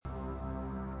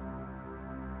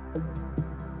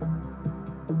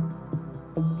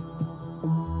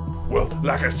Well,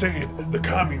 like I said, the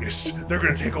communists, they're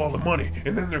gonna take all the money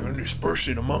and then they're gonna disperse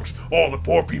it amongst all the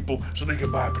poor people so they can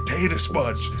buy potato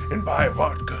spuds and buy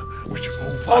vodka, which is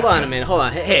old Hold on a minute, hold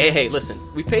on. Hey, listen.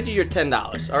 We paid you your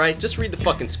 $10, alright? Just read the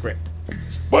fucking script.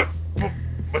 But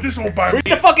this won't buy Read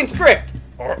me. the fucking script!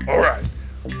 Alright.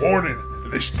 Warning,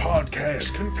 this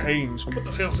podcast contains... What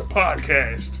the hell's a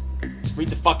podcast? Read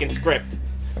the fucking script.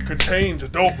 Contains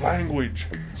adult language,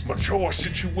 mature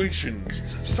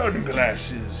situations,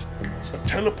 sunglasses, a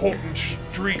teleporting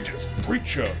street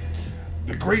preacher,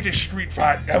 the greatest street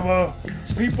fight ever,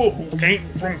 people who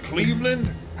ain't from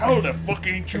Cleveland. How the fuck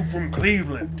ain't you from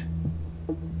Cleveland?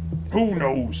 Who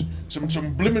knows? Some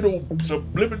subliminal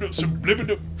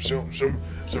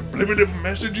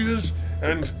messages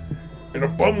and a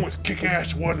bum with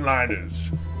kick-ass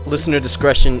one-liners. Listener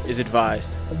discretion is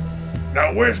advised.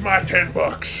 Now where's my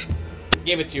 $10?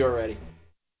 Gave it to you already.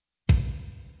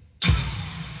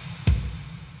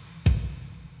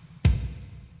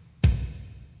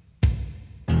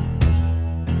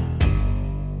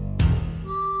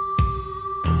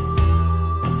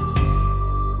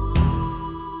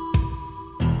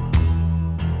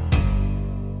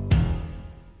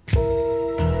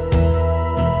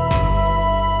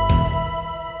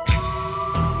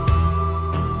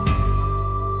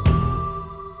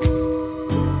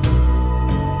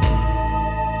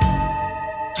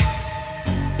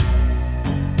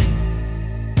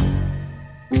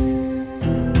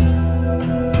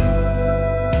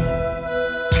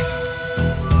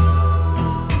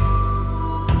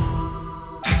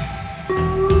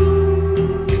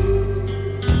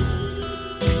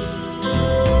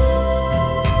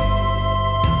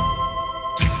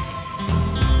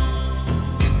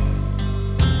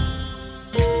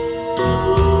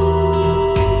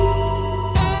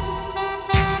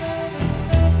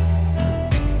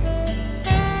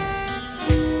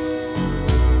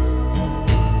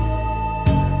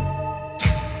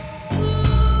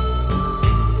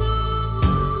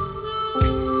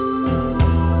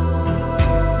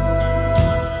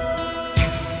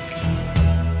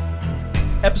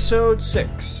 Episode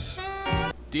 6.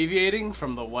 Deviating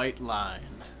from the white line.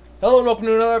 Hello and welcome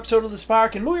to another episode of the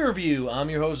Spark and Movie Review. I'm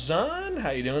your host, Zahn.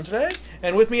 How you doing today?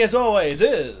 And with me, as always,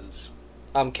 is...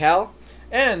 I'm Cal.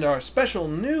 And our special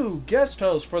new guest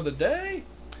host for the day.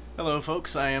 Hello,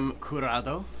 folks. I am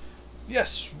Curado.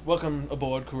 Yes, welcome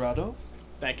aboard, Curado.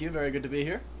 Thank you. Very good to be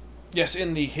here. Yes,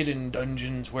 in the hidden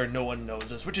dungeons where no one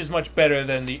knows us, which is much better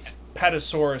than the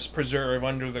Patasaurus Preserve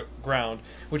under the ground,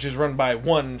 which is run by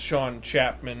one Sean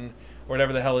Chapman, or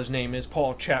whatever the hell his name is,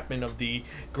 Paul Chapman of the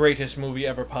Greatest Movie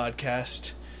Ever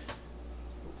podcast.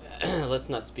 Let's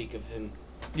not speak of him.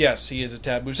 Yes, he is a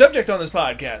taboo subject on this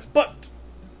podcast, but,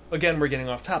 again, we're getting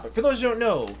off topic. For those who don't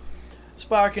know,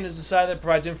 Sparkin is the site that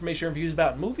provides information and reviews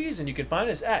about movies, and you can find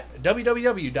us at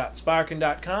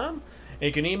www.sparkin.com, and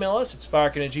you can email us at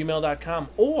sparkin@gmail.com,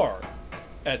 or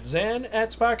at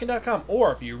zan@sparkin.com,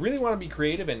 or if you really want to be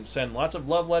creative and send lots of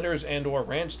love letters and or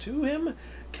rants to him,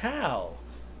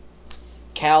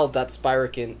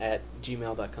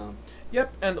 cal.spirakin@gmail.com.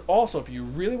 Yep, and also, if you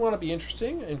really want to be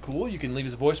interesting and cool, you can leave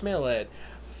us a voicemail at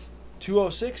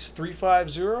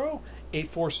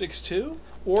 206-350-8462,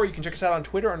 or you can check us out on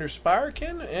Twitter under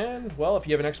Spirakin, and, well, if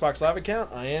you have an Xbox Live account,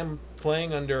 I am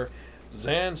playing under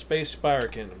Zan Space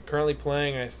Spirakin. I'm currently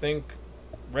playing, I think,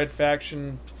 Red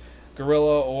Faction,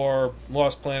 Gorilla, or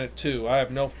Lost Planet 2. I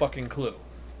have no fucking clue.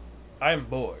 I'm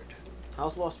bored.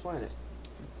 How's Lost Planet?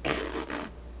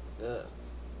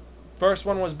 First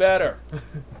one was better.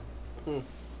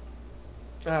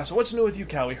 So what's new with you,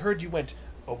 Cal? We heard you went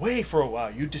away for a while.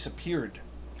 You disappeared.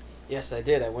 Yes, I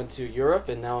did. I went to Europe,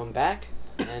 and now I'm back,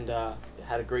 and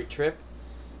had a great trip,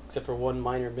 except for one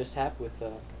minor mishap with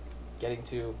getting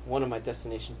to one of my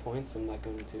destination points. I'm not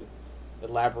going to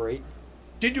elaborate.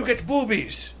 Did you get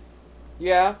boobies?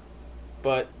 Yeah,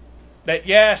 but... That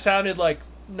yeah sounded like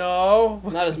no.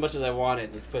 Not as much as I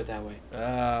wanted, let's put it that way.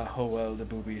 Oh well, the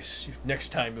boobies. Next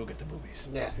time you'll get the boobies.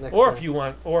 Yeah, next or time. if you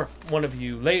want, or if one of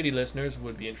you lady listeners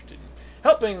would be interested in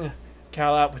helping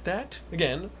Cal out with that,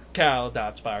 again,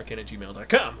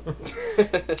 cal.spirakin@gmail.com.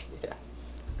 Yeah.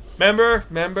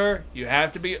 Remember, you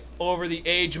have to be over the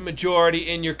age of majority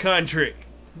in your country.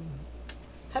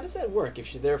 How does that work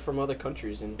if you're there from other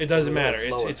countries? And It doesn't matter.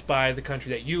 lower? It's by the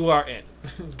country that you are in.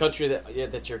 country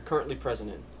that you're currently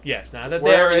present in. Yes, not that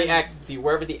Wherever they're the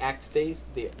act stays,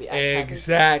 the act happens?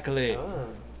 exactly. Ah.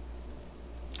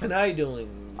 And how you doing?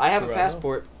 I have a Corrado?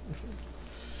 passport,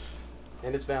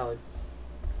 and it's valid.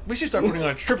 We should start putting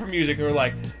on stripper music, and we're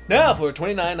like, now for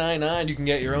 $29.99 you can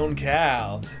get your own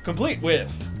Cal, complete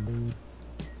with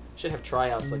Should have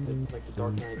tryouts like the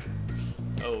Dark Knight.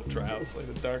 Oh, tryouts like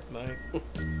the Dark Knight.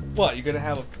 What, you're gonna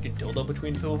have a freaking dildo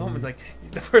between the two of them and like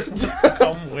the person who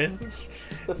come wins?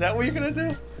 Is that what you're gonna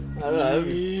do? I don't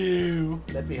know.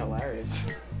 That'd be hilarious.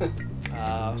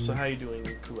 So how you doing,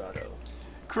 Kurado?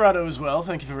 Corrado as well,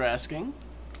 thank you for asking.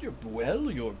 You're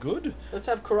well, you're good. Let's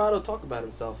have Corrado talk about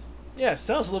himself. Yes,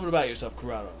 tell us a little bit about yourself,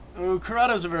 Kurado. Oh,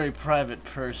 Corrado's a very private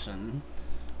person.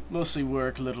 Mostly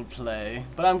work, little play.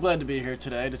 But I'm glad to be here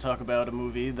today to talk about a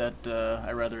movie that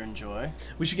I rather enjoy.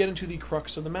 We should get into the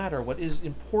crux of the matter. What is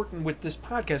important with this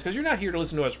podcast? Because you're not here to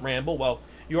listen to us ramble. Well,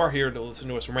 you are here to listen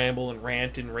to us ramble and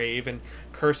rant and rave and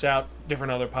curse out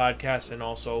different other podcasts and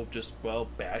also just, well,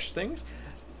 bash things.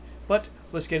 But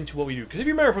let's get into what we do. Because if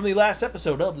you remember from the last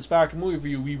episode of the Spark Movie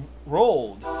Review, we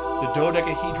rolled the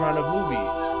dodecahedron of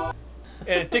movies.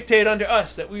 And it dictated unto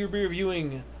us that we would be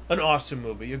reviewing an awesome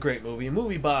movie, a great movie, a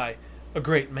movie by a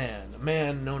great man, a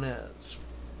man known as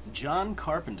John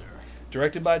Carpenter.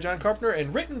 Directed by John Carpenter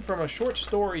and written from a short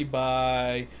story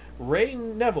by Ray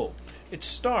Neville. It's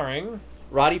starring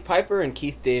Roddy Piper and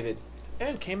Keith David.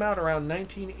 and came out around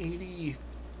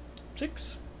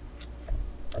 1986?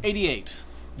 88.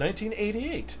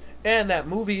 1988. And that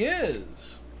movie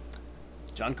is...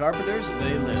 John Carpenter's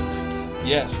They Live.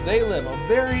 Yes, They Live. A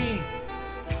very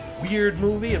weird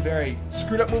movie, a very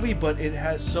screwed up movie, but it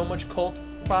has so much cult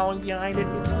following behind it.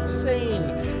 It's insane.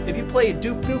 If you play a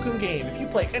Duke Nukem game, if you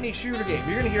play any shooter game,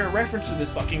 you're going to hear a reference to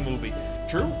this fucking movie.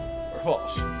 True or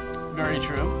false? Very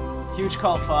true. Huge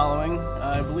cult following.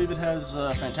 I believe it has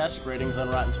fantastic ratings on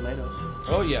Rotten Tomatoes.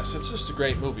 Oh yes, it's just a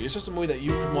great movie. It's just a movie that you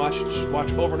can watch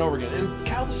over and over again. And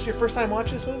Cal, this is your first time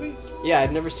watching this movie? Yeah,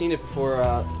 I'd never seen it before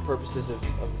the purposes of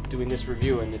doing this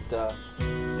review, and it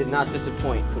did not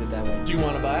disappoint, put it that way. Do you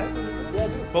want to buy it? Yeah, I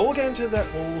do. But we'll get into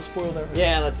that. We'll spoil that.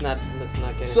 Yeah, let's not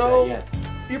get So, into that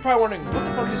yet. you're probably wondering, what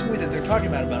the fuck is this movie that they're talking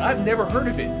about? I've never heard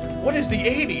of it. What is the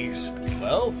 80s?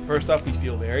 Well, first off, we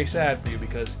feel very sad for you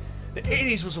because the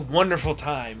 80s was a wonderful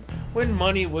time when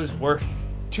money was worth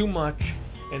too much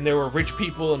and there were rich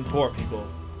people and poor people,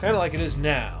 kind of like it is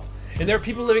now. And there are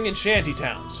people living in shanty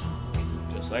towns,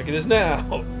 just like it is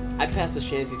now. I pass the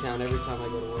shanty town every time I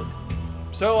go to work.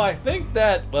 So I think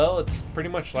that, well, it's pretty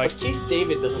much like... But Keith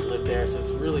David doesn't live there, so it's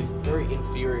really very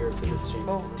inferior to this shanty.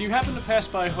 Well, Do you happen to pass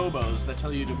by hobos that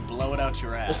tell you to blow it out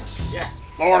your ass? Yes.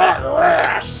 Lord out your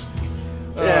ass!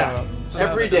 Yeah. So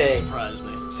Every that doesn't day. surprise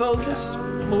me. So this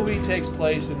movie takes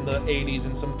place in the 80s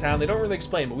in some town. They don't really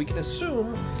explain, but we can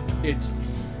assume it's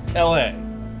L.A.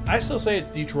 I still say it's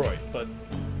Detroit, but...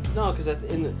 No, because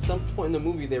in some point in the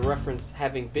movie they reference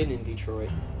having been in Detroit.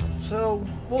 So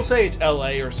we'll say it's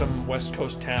L.A. or some West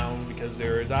Coast town because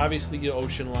there is obviously the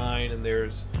ocean line and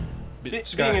there's... Being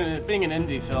an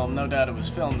indie film, no doubt it was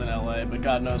filmed in LA, but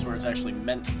God knows where it's actually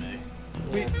meant to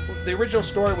be. The original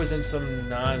story was in some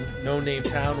no-name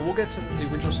town. We'll get to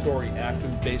the original story after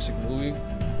the basic movie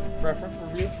reference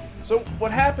review. So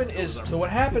what happened is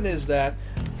that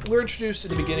we're introduced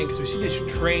in the beginning because we see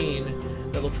this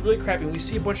train that looks really crappy, and we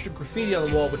see a bunch of graffiti on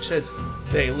the wall which says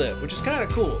 "They Live," which is kind of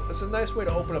cool. That's a nice way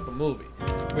to open up a movie.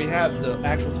 We have the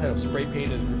actual title spray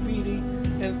painted as graffiti,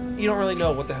 and you don't really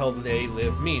know what the hell "They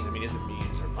Live" means. I mean, is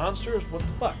there monsters? What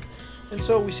the fuck? And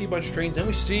so we see a bunch of trains, and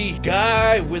we see a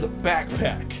guy with a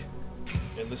backpack.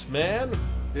 And this man,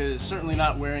 It is certainly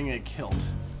not wearing a kilt.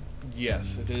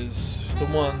 yes, it is the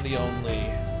one, the only.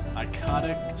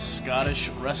 Iconic Scottish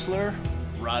wrestler,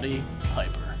 Roddy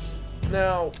Piper.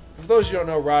 Now, for those who don't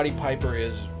know, Roddy Piper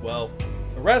is, well,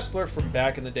 a wrestler from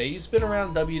back in the day. He's been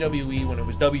around WWE when it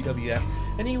was WWF,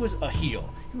 and he was a heel.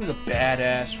 He was a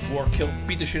badass,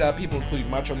 beat the shit out of people, including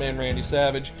Macho Man Randy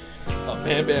Savage,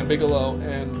 Bam Bam Bigelow,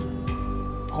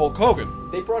 and Hulk Hogan.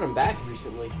 They brought him back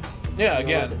recently. Yeah, You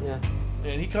know, again.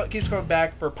 Yeah. And he keeps coming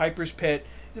back for Piper's Pit.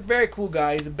 He's a very cool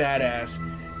guy. He's a badass.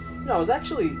 No, I was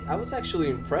actually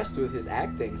impressed with his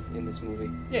acting in this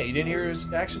movie. Yeah, you didn't hear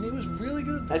his action. He was really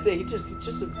good. I think he's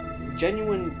just a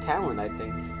genuine talent, I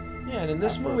think. Yeah, and in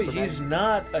this For movie, that. he's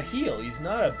not a heel. He's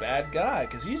not a bad guy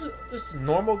because he's just a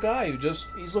normal guy who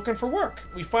he's looking for work.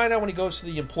 We find out when he goes to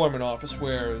the employment office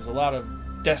where there's a lot of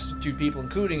destitute people,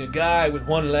 including a guy with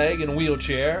one leg in a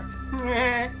wheelchair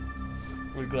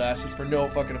with glasses for no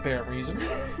fucking apparent reason.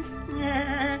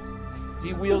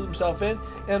 He wheels himself in,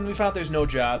 and we found there's no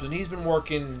jobs, and he's been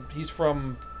working. He's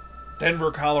from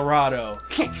Denver, Colorado,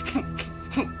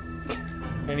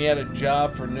 and he had a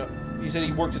job for no. He said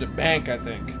he worked at a bank, I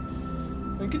think.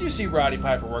 And could you see Roddy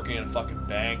Piper working in a fucking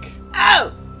bank?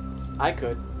 Oh! I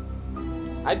could.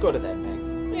 I'd go to that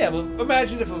bank. Yeah, but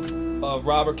imagine if a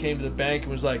robber came to the bank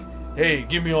and was like, "Hey,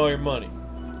 give me all your money."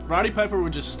 Roddy Piper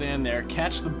would just stand there,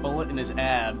 catch the bullet in his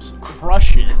abs,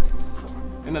 crush it,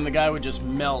 And then the guy would just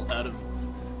melt out of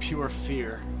pure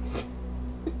fear.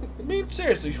 I mean,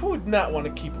 seriously, who would not want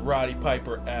to keep Roddy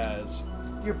Piper as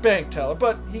your bank teller?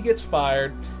 But he gets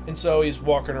fired, and so he's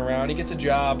walking around. He gets a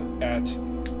job at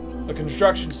a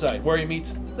construction site where he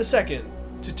meets the second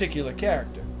titular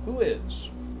character, who is...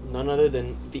 None other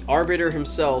than the Arbiter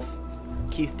himself,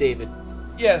 Keith David.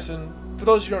 Yes, and for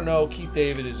those who don't know, Keith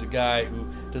David is a guy who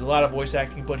does a lot of voice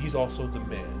acting, but he's also the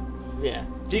man. Yeah.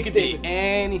 He Keith could David. be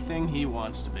anything he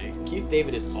wants to be. Keith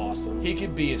David is awesome. He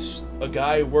could be a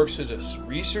guy who works at a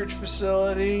research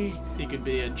facility. He could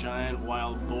be a giant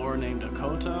wild boar named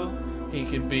Okoto. He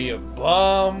could be a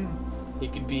bum. He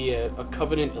could be a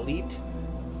Covenant elite.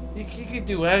 He could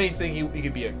do anything. He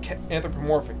could be an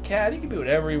anthropomorphic cat. He could be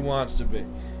whatever he wants to be.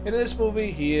 And in this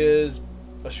movie, he is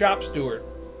a shop steward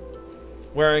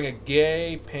wearing a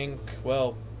gay pink,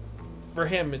 well, for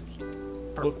him,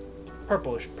 it's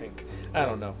purplish pink. I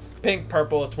don't know. Pink,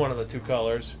 purple, it's one of the two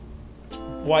colors.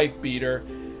 Wife beater.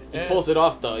 He pulls it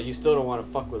off, though. You still don't want to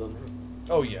fuck with him.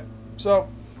 Oh, yeah. So,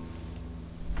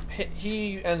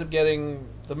 he ends up getting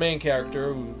the main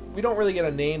character, who we don't really get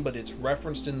a name, but it's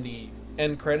referenced in the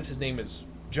end credits. His name is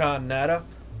John Nada.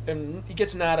 And he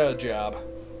gets Nada a job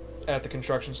at the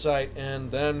construction site,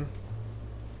 and then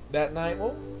that night,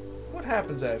 well, what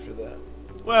happens after that?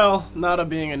 Well, Nada,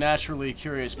 being a naturally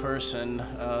curious person,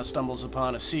 stumbles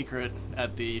upon a secret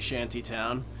at the shanty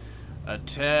town. A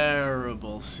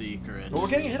terrible secret. But we're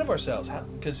getting ahead of ourselves,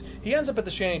 because he ends up at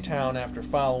the shanty town after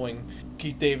following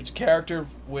Keith David's character.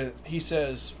 He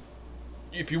says,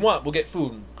 if you want, we'll get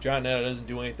food. And John Nada doesn't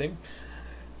do anything.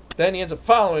 Then he ends up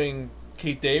following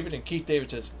Keith David, and Keith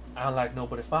David says, I don't like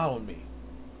nobody following me.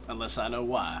 Unless I know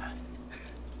why.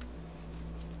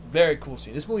 Very cool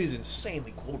scene. This movie is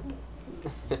insanely quotable.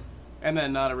 And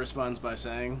then Nada responds by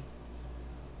saying,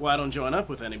 well, I don't join up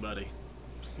with anybody.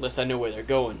 Unless I know where they're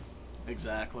going.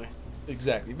 Exactly.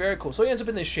 Exactly. Very cool. So he ends up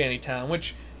in this shanty town,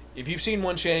 which, if you've seen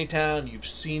one shanty town, you've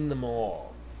seen them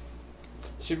all.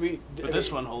 Should we... But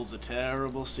this one holds a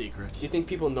terrible secret. Do you think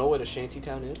people know what a shanty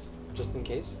town is? Just in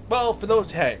case? Well, for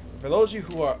those of you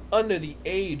who are under the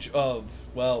age of,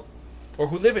 well, or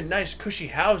who live in nice cushy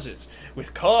houses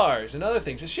with cars and other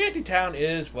things, a shanty town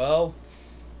is, well,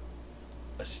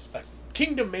 a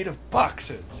kingdom made of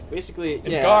boxes Basically, and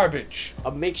yeah. garbage.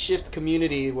 A makeshift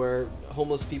community where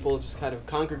homeless people just kind of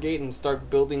congregate and start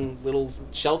building little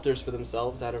shelters for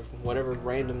themselves out of whatever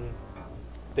random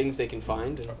things they can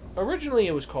find. And Originally,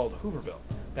 it was called Hooverville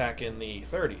back in the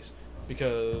 30s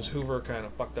because Hoover kind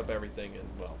of fucked up everything, and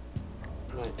well,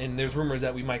 right. and there's rumors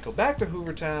that we might go back to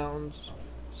Hoover towns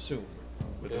soon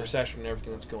with the recession and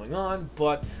everything that's going on.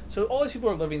 But so all these people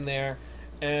are living there,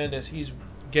 and as he's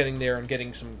getting there and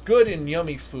getting some good and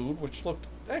yummy food, which looked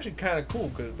actually kind of cool,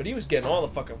 but he was getting all the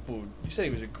fucking food. You said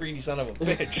he was a greedy son of a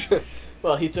bitch.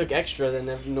 Well, he took extra,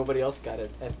 then nobody else got it.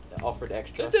 Offered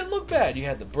extra. It didn't look bad. You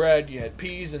had the bread, you had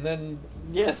peas, and then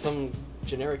Yeah, some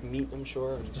generic meat, I'm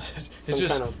sure. it's Some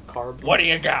just, kind of carb. what do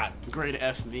you got? Grade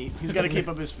F meat. He's got to keep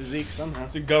up his physique somehow.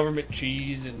 It's a government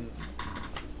cheese and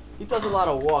He does a lot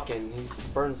of walking. He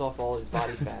burns off all his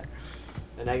body fat.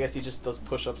 And I guess he just does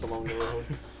push-ups along the road.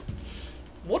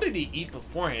 what did he eat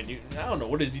beforehand? I don't know.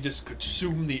 What did he just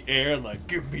consume the air? Like,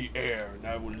 give me air and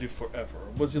I will live forever.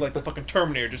 Was he like the fucking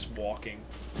Terminator, just walking?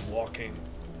 Yeah,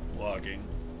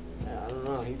 I don't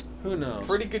know. He's Who knows?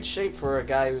 pretty good shape for a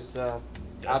guy who's out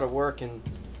of work and,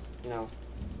 no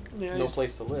he's-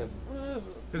 place to live.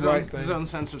 His right own, thing. his own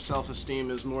sense of self-esteem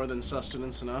is more than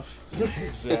sustenance enough.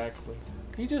 Exactly.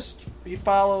 He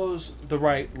follows the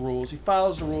right rules. He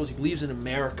follows the rules. He believes in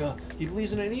America. He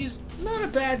believes in it, and he's not a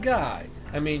bad guy.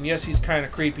 I mean, yes, he's kind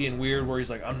of creepy and weird, where he's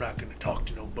like, I'm not going to talk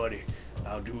to nobody.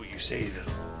 I'll do what you say then.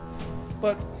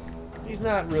 But he's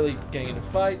not really getting in a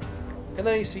fight. And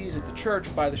then he sees at the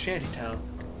church by the shantytown,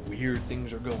 weird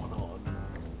things are going on.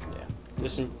 Yeah.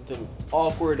 There's some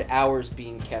awkward hours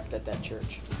being kept at that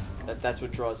church. That's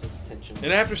what draws his attention.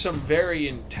 And after some very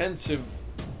intensive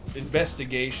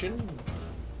investigation,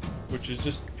 which is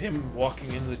just him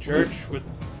walking into the church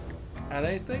without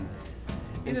anything,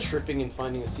 he And just tripping and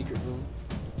finding a secret room.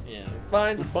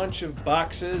 finds a bunch of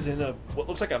boxes in what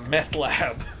looks like a meth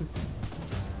lab.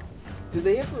 Did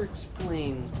they ever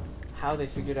explain how they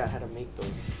figured out how to make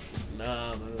those?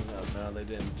 No, they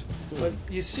didn't. But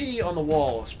you see on the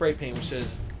wall a spray paint which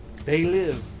says, "They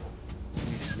live,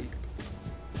 we sleep."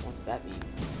 What's that mean?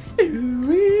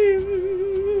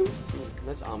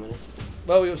 That's ominous.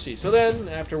 Well, we'll see. So then,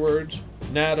 afterwards,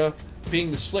 Nada,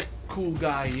 being the slick, cool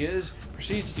guy he is,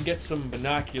 proceeds to get some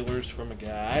binoculars from a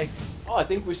guy. Oh, I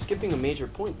think we're skipping a major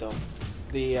point though.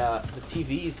 The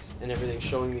TVs and everything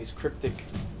showing these cryptic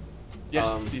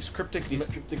Yes, these cryptic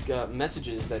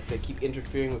messages that they keep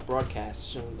interfering with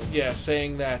broadcasts. Yeah,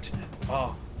 saying that,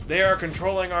 they are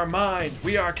controlling our minds.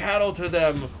 We are cattle to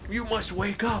them. You must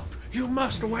wake up. You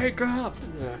must wake up.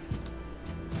 Yeah.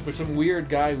 With some weird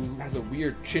guy who has a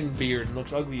weird chin beard and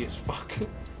looks ugly as fuck.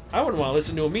 I wouldn't want to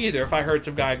listen to him either if I heard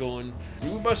some guy going,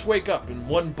 you must wake up, and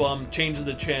one bum changes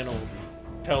the channel,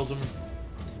 tells him,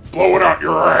 Blow it out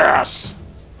your ass!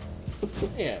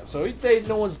 yeah, so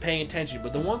no one's paying attention.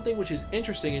 But the one thing which is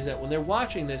interesting is that when they're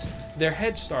watching this, their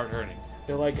heads start hurting.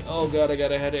 They're like, oh god, I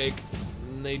got a headache,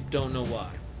 and they don't know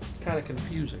why. Kind of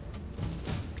confusing.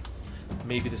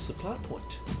 Maybe this is a plot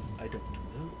point. I don't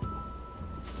know.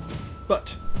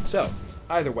 But, so,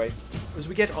 either way, as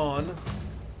we get on,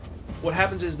 what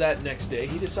happens is that next day,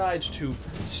 he decides to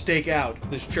stake out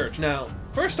this church. Now,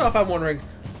 first off, I'm wondering,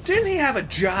 didn't he have a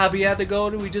job he had to go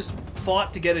to? He just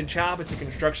fought to get a job at the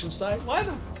construction site? Why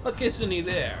the fuck isn't he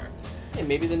there? Hey,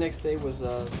 maybe the next day was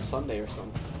Sunday or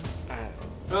something. I don't know.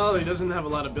 Well, he doesn't have a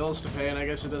lot of bills to pay, and I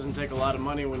guess it doesn't take a lot of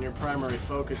money when your primary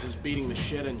focus is beating the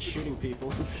shit and shooting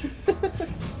people.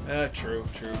 True.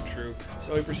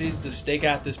 So he proceeds to stake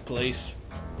out this place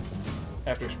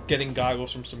after getting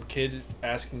goggles from some kid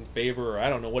asking a favor, or I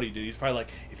don't know what he did. He's probably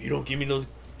like, if you don't give me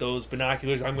those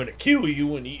binoculars, I'm going to kill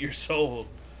you and eat your soul.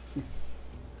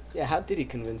 Yeah, how did he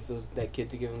convince that kid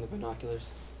to give him the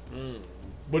binoculars?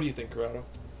 What do you think, Corrado?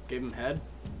 Gave him head.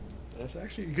 That's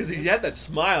actually because he had that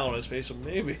smile on his face, so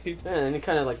maybe. Yeah, and he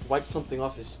kind of like wiped something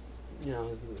off his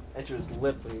edge of his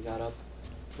lip when he got up.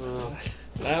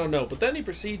 I don't know, but then he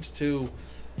proceeds to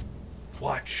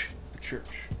watch the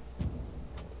church.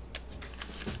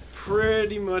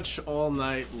 Pretty much all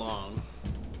night long.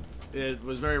 It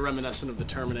was very reminiscent of the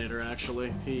Terminator,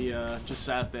 actually. He just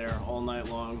sat there all night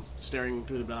long, staring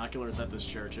through the binoculars at this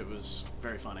church. It was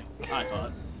very funny, I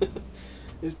thought.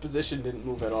 His position didn't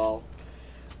move at all.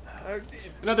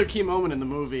 Another key moment in the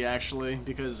movie, actually,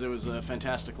 because it was a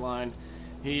fantastic line.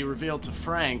 He revealed to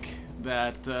Frank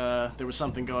that there was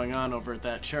something going on over at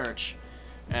that church.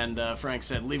 And Frank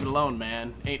said, leave it alone,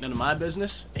 man. Ain't none of my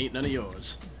business, ain't none of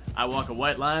yours. I walk a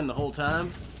white line the whole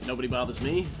time. Nobody bothers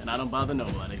me, and I don't bother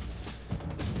nobody.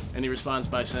 And he responds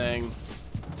by saying,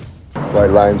 White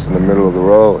line's in the middle of the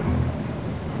road.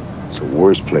 It's the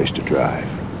worst place to drive.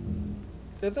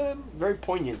 And then, Very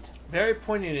poignant. very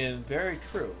poignant and very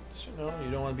true. It's,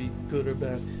 you don't want to be good or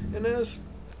bad. And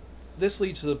this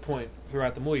leads to the point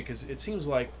throughout the movie, because it seems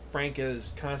like Frank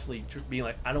is constantly being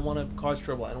like, I don't want to cause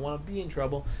trouble, I don't want to be in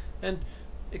trouble. And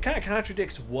it kind of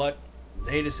contradicts what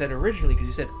Hayden said originally, because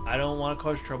he said, I don't want to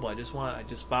cause trouble, I just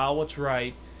follow what's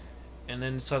right. And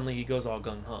then suddenly he goes all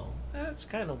gung-ho. That's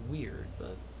kind of weird,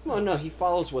 but... Well, no, he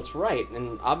follows what's right,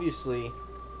 and obviously,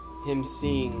 him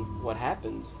seeing what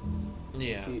happens,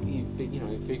 Yeah, he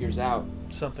figures out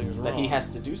something's wrong. that he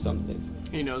has to do something.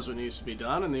 he knows what needs to be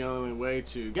done, and the only way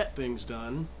to get things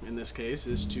done, in this case,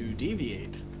 is to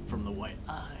deviate from the white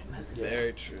line.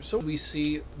 Very true. So we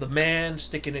see the man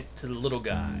sticking it to the little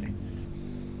guy.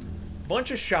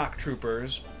 Bunch of shock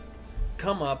troopers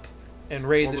come up and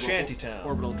raid the shantytown.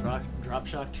 Orbital drop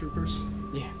shock troopers.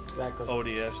 Yeah, exactly.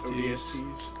 ODSTs.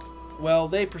 ODSTs. Well,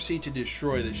 they proceed to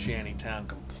destroy the shantytown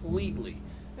completely.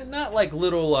 And not like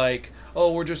little like,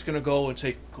 oh, we're just going to go and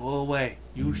say, go away.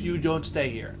 You don't stay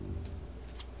here.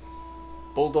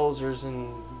 Bulldozers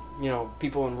and,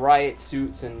 people in riot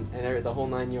suits and the whole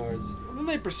 9 yards. And then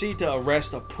they proceed to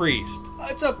arrest a priest.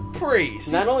 It's a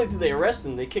priest! Not only do they arrest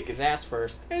him, they kick his ass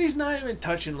first. And he's not even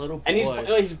touching little boys. And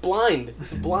he's blind.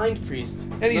 He's a blind priest.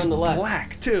 And he's nonetheless.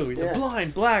 black, too. He's Yeah. a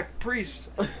blind black priest.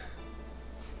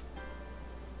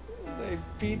 They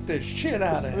beat the shit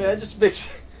out of him. That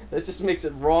just makes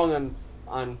it wrong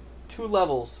on two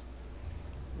levels.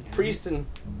 Priest and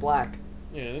black.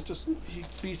 Yeah, he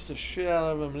beats the shit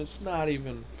out of him, and it's not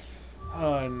even.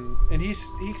 And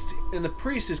the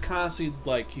priest is constantly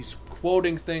like he's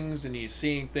quoting things and he's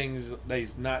seeing things that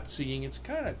he's not seeing. It's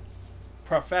kind of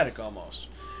prophetic almost,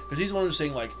 because he's the one who's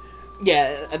saying like,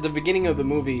 Yeah, at the beginning of the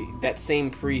movie, that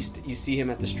same priest, you see him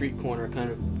at the street corner,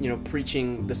 kind of,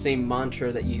 preaching the same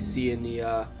mantra that you see in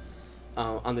the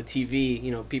on the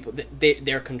TV. People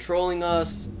they're controlling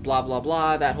us, blah blah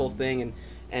blah, that whole thing,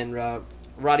 and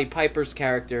Roddy Piper's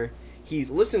character, he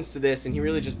listens to this and he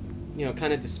really just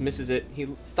kind of dismisses it. He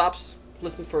stops,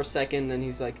 listens for a second, and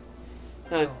he's like,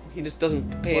 he just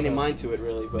doesn't pay any mind to it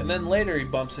really. But and then later he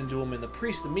bumps into him, and the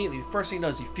priest immediately, the first thing he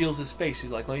does, he feels his face.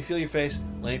 He's like, let me feel your face,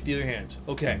 let me feel your hands.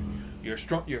 Okay, you're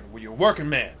strong, you're a working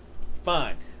man,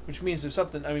 fine. Which means there's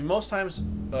something. I mean, most times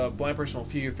a blind person will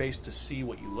feel your face to see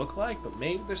what you look like, but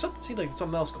maybe seems like there's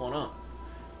something else going on.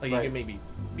 Like you can maybe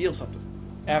feel something.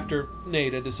 After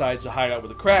Nada decides to hide out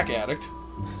with a crack addict,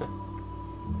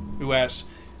 who asks,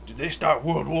 "Did they start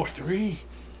World War III?"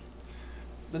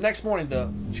 The next morning,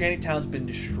 the shanty town's been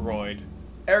destroyed.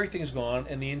 Everything's gone,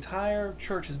 and the entire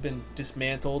church has been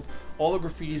dismantled. All the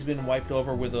graffiti's been wiped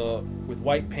over with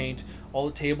white paint. All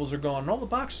the tables are gone, and all the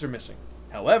boxes are missing.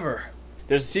 However,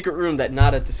 there's a secret room that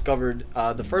Nada discovered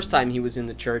the first time he was in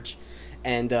the church,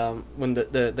 and when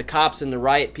the cops and the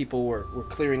riot people were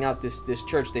clearing out this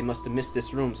church, they must have missed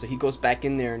this room. So he goes back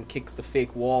in there and kicks the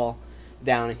fake wall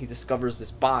down, and he discovers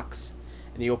this box,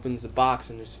 and he opens the box,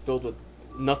 and it's filled with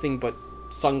nothing but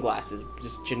sunglasses,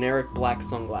 just generic black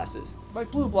sunglasses.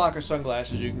 like blue blocker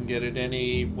sunglasses, you can get at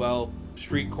any,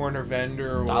 street corner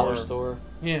vendor or Dollar store.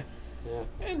 Yeah. Yeah.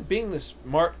 And being the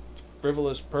smart,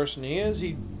 frivolous person he is,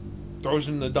 he throws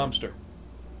it in the dumpster.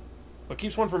 But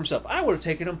keeps one for himself. I would have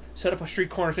taken him, set up a street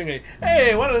corner thing, and,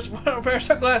 hey, one of a pair of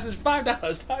sunglasses,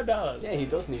 $5. Yeah, he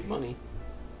does need money.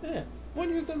 Yeah.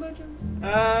 Wouldn't you, Good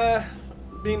Legend?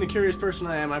 Being the curious person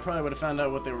I am, I probably would have found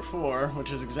out what they were for,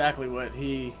 which is exactly what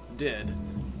he did.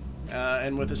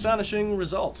 And with astonishing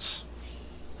results.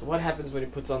 So what happens when he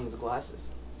puts on his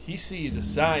glasses? He sees a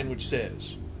sign which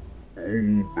says,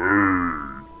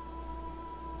 Obey.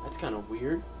 That's kind of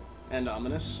weird. And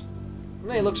ominous. and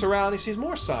then he looks around, he sees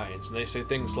more signs, and they say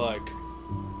things like,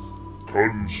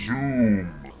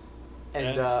 Consume.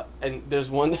 And there's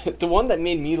one, the one that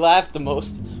made me laugh the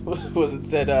most was it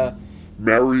said,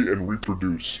 Marry and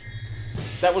reproduce.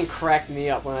 that one cracked me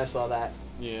up when I saw that.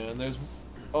 yeah, and there's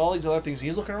all these other things.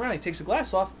 He's looking around, he takes the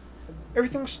glass off,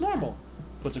 everything looks normal.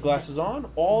 Puts the glasses on,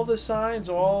 all the signs,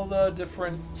 all the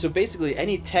different... So basically,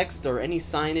 any text or any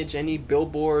signage, any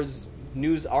billboards,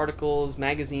 news articles,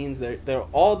 magazines, they're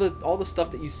all the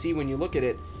stuff that you see when you look at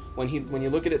it. When you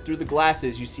look at it through the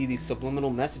glasses, you see these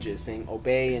subliminal messages saying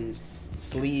obey and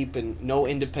sleep and no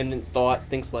independent thought,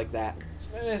 things like that.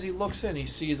 And as he looks in, he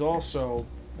sees also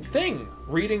a thing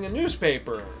reading a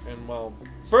newspaper. And, well,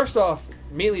 first off,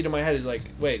 immediately to my head is like,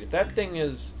 wait, if that thing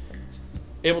is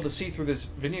able to see through this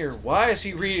veneer, why is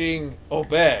he reading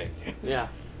obey? Yeah,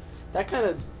 that kind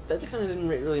of didn't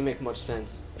really make much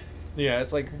sense. Yeah,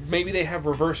 it's like maybe they have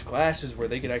reverse glasses where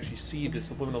they could actually see the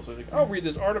subliminal. So like, I'll read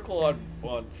this article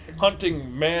on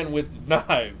hunting man with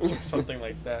knives or something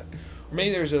like that. Or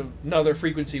maybe there's another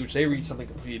frequency which they read something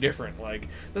completely different, like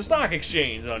the stock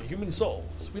exchange on human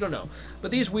souls. We don't know. But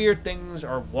these weird things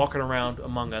are walking around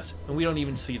among us, and we don't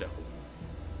even see them.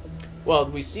 Well,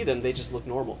 we see them; they just look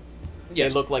normal.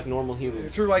 Yes. They look like normal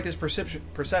humans. Through like this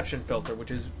perception filter,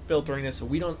 which is filtering this, so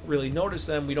we don't really notice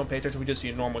them, we don't pay attention, we just see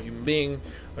a normal human being,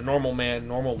 a normal man,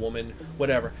 normal woman,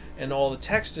 whatever. And all the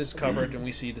text is covered, and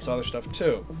we see this other stuff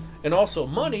too. And also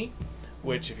money,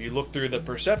 which if you look through the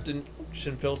perception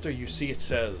filter, you see it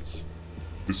says...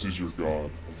 This is your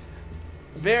God.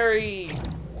 Very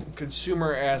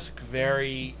consumer-esque,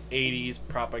 very 80s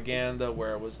propaganda,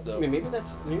 where it was the... I mean, maybe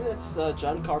that's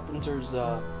John Carpenter's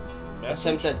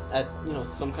attempt at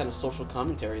some kind of social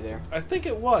commentary there. I think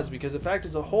it was, because the fact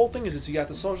is the whole thing is you got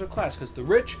the social class, because the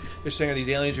rich, they're saying are these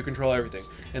aliens who control everything,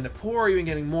 and the poor are even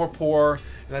getting more poor,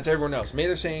 and that's everyone else.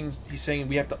 Maybe he's saying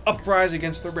we have to uprise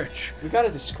against the rich. We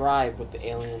gotta describe what the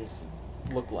aliens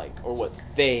look like, or what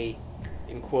they,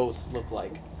 in quotes, look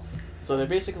like. So they're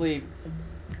basically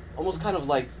almost kind of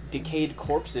like decayed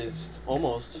corpses,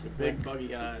 almost. Big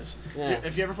buggy eyes. Yeah.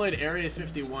 If you ever played Area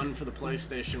 51 for the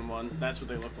PlayStation 1, that's what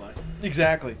they look like.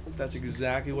 Exactly. That's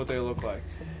exactly what they look like.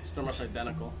 They're almost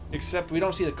identical. Except we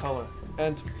don't see the color.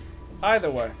 And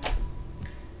either way,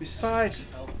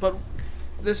 but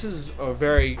this is a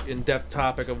very in-depth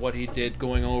topic of what he did,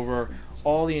 going over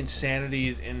all the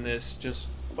insanities in this.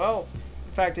 The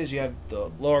fact is you have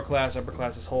the lower class, upper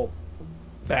class, this whole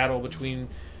battle between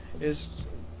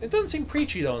it doesn't seem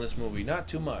preachy though in this movie, not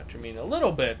too much. I mean, a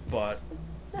little bit, but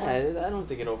I don't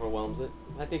think it overwhelms it.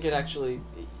 I think it actually,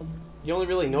 you only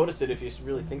really notice it if you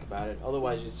really think about it.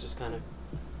 Otherwise, it's just kind of,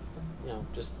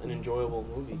 just an enjoyable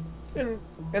movie.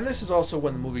 And this is also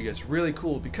when the movie gets really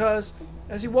cool, because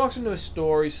as he walks into a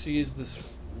store, he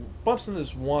bumps into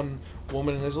this one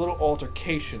woman, and there's a little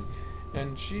altercation,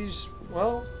 and she's,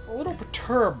 a little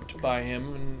perturbed by him,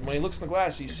 and when he looks in the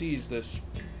glass, he sees this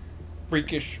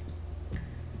freakish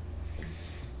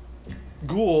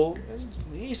ghoul,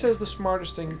 and he says the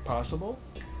smartest thing possible.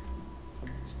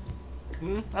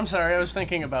 I'm sorry, I was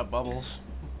thinking about Bubbles.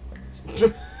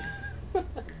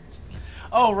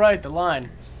 Oh, right, the line.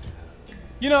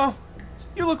 You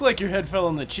look like your head fell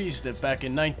on the cheese dip back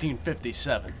in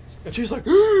 1957. And she's like,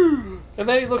 and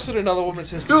then he looks at another woman and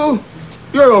says, You,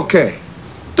 you're okay.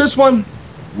 This one,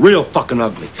 real fucking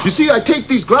ugly. You see, I take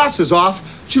these glasses off,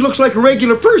 she looks like a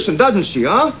regular person, doesn't she,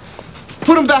 huh?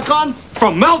 Put them back on,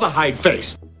 formaldehyde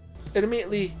face. and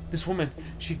immediately this woman,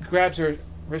 she grabs her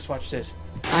Wristwatch says,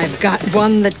 I've got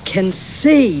one that can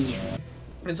see.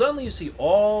 and suddenly you see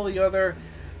all the other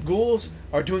ghouls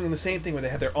are doing the same thing where they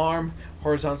have their arm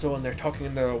horizontal and they're talking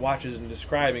in their watches and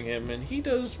describing him, and he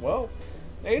does, well,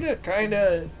 Ada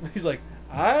kinda, he's like,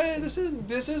 this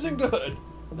isn't good.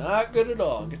 Not good at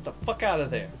all. Gets the fuck out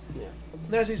of there. Yeah.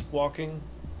 And as he's walking,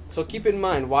 So keep in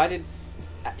mind, why did,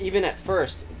 even at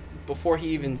first, before he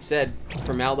even said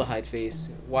formaldehyde face,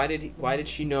 why did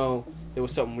she know there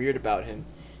was something weird about him?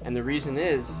 And the reason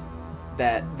is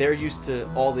that they're used to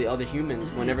all the other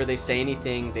humans. Whenever they say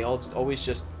anything, they always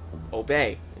just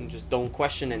obey and just don't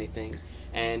question anything.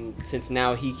 And since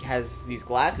now he has these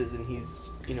glasses and he's,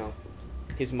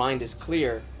 his mind is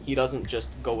clear, he doesn't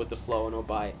just go with the flow and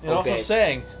obey. and also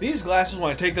saying, these glasses,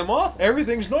 when I take them off,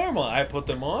 everything's normal. I put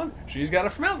them on, she's got a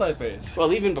formaldehyde face.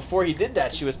 Well, even before he did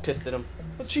that, she was pissed at him.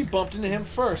 But she bumped into him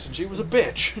first, and she was a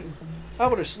bitch. I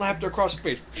would have slapped her across the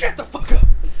face. Shut the fuck up!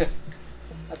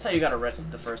 That's how you got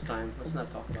arrested the first time. Let's not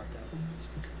talk about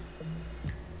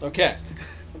that. Okay.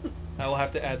 I will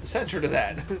have to add the censor to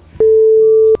that.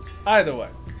 Either way.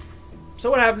 So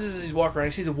what happens is he's walking around,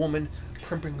 he sees a woman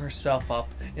primping herself up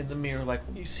in the mirror like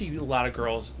you see a lot of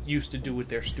girls used to do with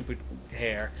their stupid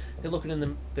hair. They're looking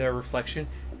in their reflection,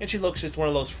 and she looks at one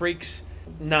of those freaks,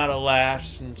 Nada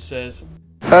laughs, and says,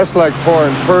 That's like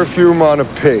pouring perfume on a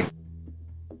pig.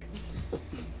 and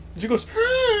she goes,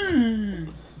 and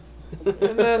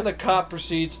then the cop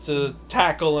proceeds to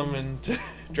tackle him and to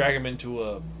drag him into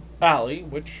a alley,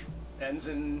 which Ends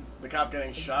in the cop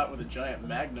getting shot with a giant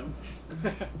magnum,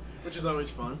 which is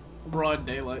always fun. Broad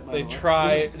daylight, by they the way.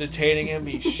 try detaining him.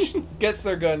 He gets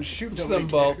their gun, shoots them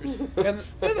Nobody both,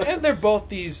 and they're both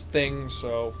these things,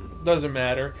 so doesn't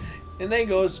matter. And then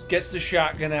gets the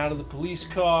shotgun out of the police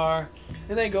car,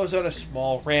 and then goes on a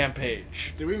small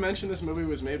rampage. Did we mention this movie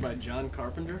was made by John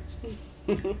Carpenter?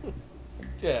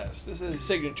 Yes, this is a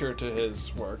signature to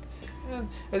his work. And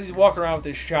as he's walking around with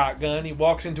his shotgun, he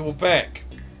walks into a bank.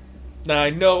 Now,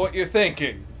 I know what you're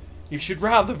thinking. You should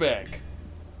rob the bank.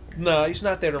 No, he's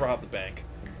not there to rob the bank.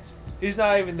 He's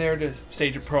not even there to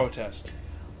stage a protest.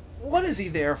 What is he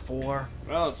there for?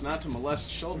 Well, it's not to molest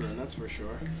children, that's for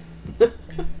sure.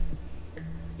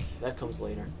 That comes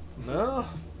later. No,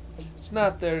 it's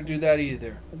not there to do that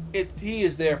either. He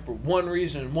is there for one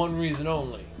reason and one reason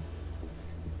only.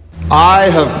 I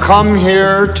have come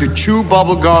here to chew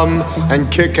bubblegum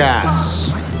and kick ass.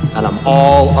 And I'm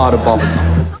all out of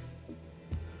bubblegum.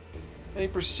 And he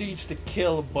proceeds to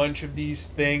kill a bunch of these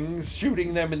things,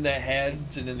 shooting them in the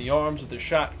heads and in the arms with a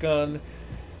shotgun.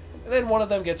 And then one of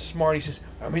them gets smart. He says,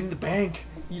 I'm in the bank.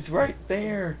 He's right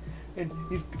there. And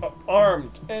he's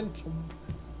armed. And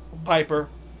Piper,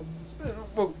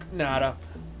 well, Nada,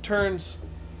 turns,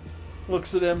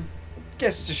 looks at him,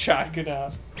 gets the shotgun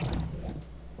out.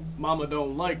 Mama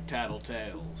don't like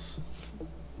tattletales.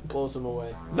 Blows him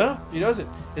away. No, he doesn't.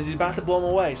 As he's about to blow him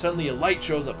away, suddenly a light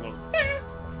shows up. And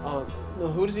Oh, no,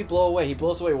 who does he blow away? He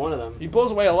blows away one of them. he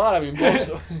blows away a lot of him.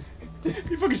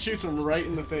 He fucking shoots him right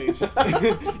in the face.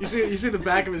 you see the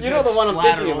back of his You head. know the one I'm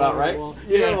splatter thinking all about, over the right? wall.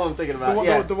 You know Yeah. the one I'm thinking The about. one,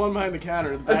 Yeah. the one behind the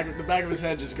counter, the back of his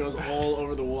head just goes all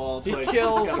over the wall. It's He like, it's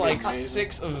kills gotta be like amazing.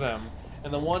 6 of them,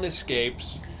 and the one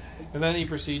escapes, and then he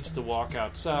proceeds to walk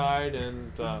outside,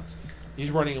 and he's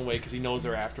running away because he knows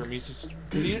they're after him. He's just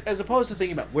because he, as opposed to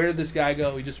thinking about where did this guy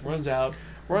go, he just runs out,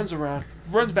 runs around,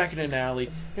 runs back into an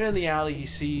alley, and in the alley he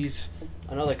sees,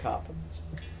 Another cop.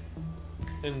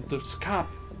 and the cop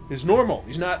is normal.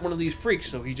 He's not one of these freaks,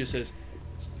 so he just says,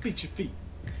 Beat your feet.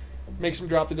 makes him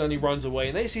drop the gun. He runs away,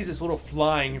 and then he sees this little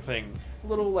flying thing, a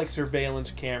little like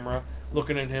surveillance camera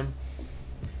looking at him.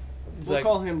 He's We'll like,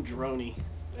 call him Droney.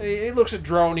 he looks at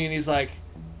Droney and he's like,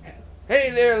 "Hey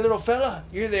there, little fella,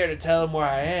 you're there to tell him where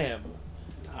I am."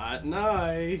 Not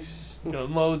nice.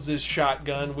 Loads his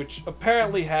shotgun, which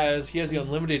apparently he has the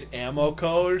unlimited ammo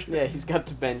code. Yeah, he's got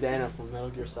the bandana from Metal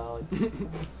Gear Solid.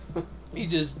 He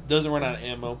just doesn't run out of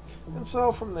ammo. And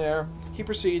so from there, he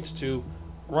proceeds to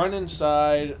run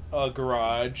inside a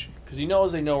garage because he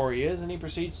knows they know where he is, and he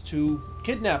proceeds to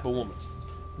kidnap a woman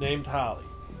named Holly.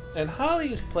 And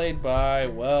Holly is played by,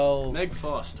 well, Meg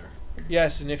Foster.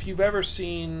 yes, and if you've ever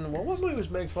seen, well, what movie was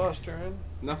Meg Foster in?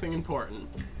 Nothing important.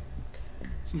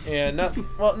 And nothing.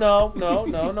 Well,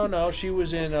 no. She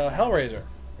was in Hellraiser.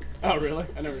 Oh, really?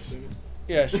 I never seen it.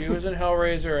 Yeah, she was in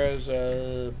Hellraiser as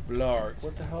Blarg.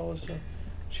 What the hell was her?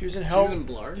 She was in She was in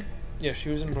Blard. Yeah, she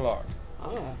was in Blarg.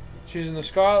 Ah. She was in the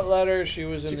Scarlet Letter. She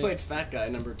was in. She played Fat Guy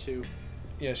number 2.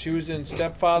 Yeah, she was in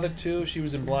Stepfather 2. She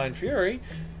was in Blind Fury.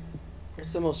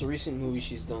 What's the most recent movie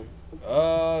she's done?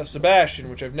 Sebastian,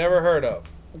 which I've never heard of.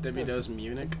 Debbie Does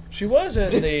Munich. She was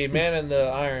in the Man in the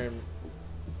Iron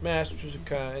Masters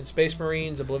and Space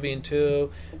Marines, Oblivion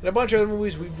 2, and a bunch of other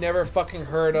movies we've never fucking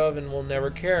heard of and will never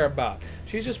care about.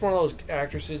 She's just one of those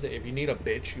actresses that if you need a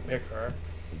bitch, you pick her.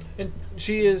 And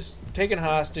she is taken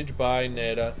hostage by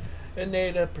Neda, and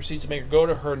Neda proceeds to make her go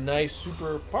to her nice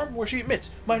super apartment where she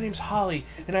admits, "My name's Holly,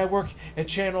 and I work at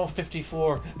Channel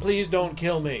 54. Please don't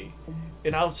kill me,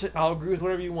 and I'll agree with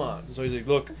whatever you want." And so he's like,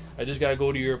 "Look, I just gotta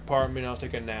go to your apartment. I'll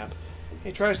take a nap."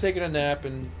 He tries taking a nap,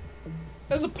 and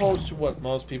as opposed to what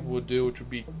most people would do, which would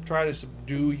be try to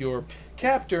subdue your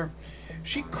captor,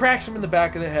 she cracks him in the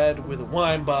back of the head with a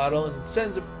wine bottle and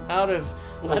sends him out of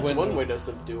the That's window. one way to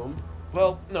subdue him.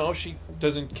 Well, no, she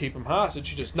doesn't keep him hostage.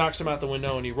 She just knocks him out the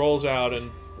window, and he rolls out. And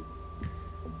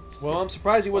well, I'm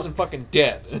surprised he wasn't fucking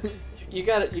dead. You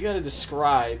gotta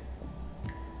describe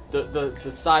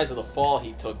the size of the fall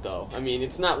he took, though. I mean,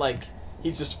 it's not like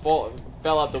he just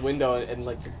fell out the window and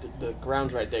like the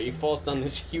ground's right there. He falls down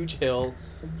this huge hill.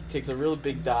 He takes a really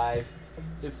big dive.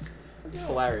 It's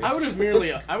hilarious. I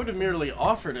would have merely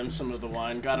offered him some of the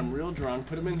wine, got him real drunk,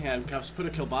 put him in handcuffs, put a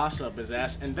kielbasa up his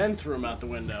ass, and then threw him out the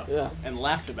window. Yeah. And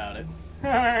laughed about it.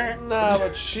 No,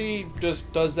 but she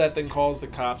just does that thing, calls the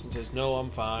cops and says, "No, I'm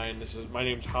fine. My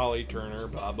name's Holly Turner,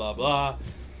 blah, blah, blah."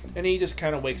 And he just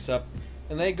kind of wakes up,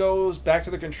 and then he goes back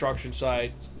to the construction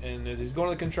site, and as he's going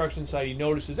to the construction site, he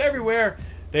notices everywhere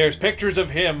there's pictures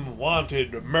of him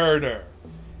wanted murder.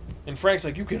 And Frank's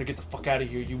like, "You gotta get the fuck out of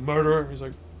here, you murderer." He's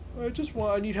like,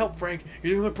 I need help, Frank.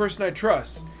 You're the only person I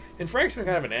trust." And Frank's been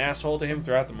kind of an asshole to him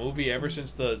throughout the movie ever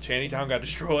since the Shantytown got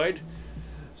destroyed.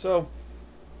 So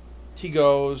he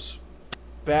goes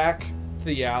back to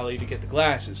the alley to get the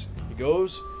glasses. He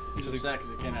goes He's upset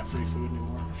because he can't have free food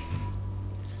anymore.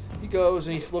 He goes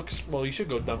and he looks. Well, he should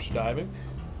go dumpster diving,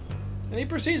 and he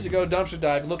proceeds to go dumpster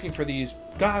dive looking for these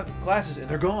glasses, and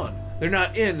they're gone. They're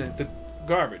not in the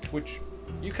garbage, which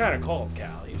you kind of called,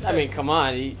 Cal. You I said- mean, come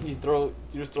on. You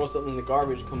just throw something in the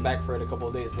garbage and come back for it a couple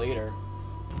of days later.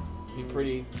 Be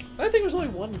pretty I think it was only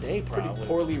one day, probably.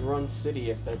 poorly run city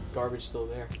if that garbage still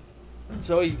there.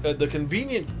 So he, the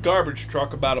convenient garbage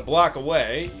truck about a block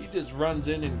away, he just runs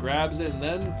in and grabs it, and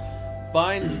then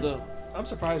finds the. I'm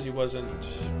surprised he wasn't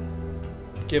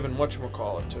given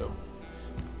whatchamacallit to.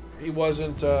 He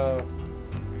wasn't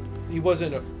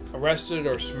arrested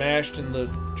or smashed in the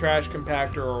trash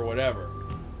compactor or whatever.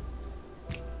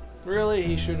 Really,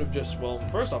 he should have just. Well,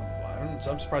 first off,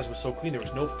 I'm surprised it was so clean. There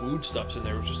was no foodstuffs in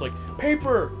there. It was just like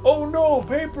paper. Oh no,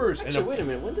 papers. Actually, wait a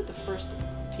minute. When did the first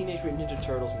Teenage Mutant Ninja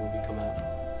Turtles movie come out?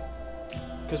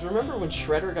 Because remember when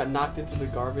Shredder got knocked into the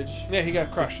garbage? Yeah, he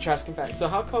got crushed. Trash compactor. So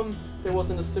how come there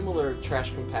wasn't a similar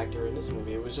trash compactor in this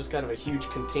movie? It was just kind of a huge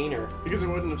container. Because it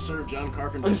wouldn't have served John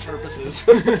Carpenter's purposes.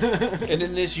 And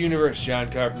in this universe,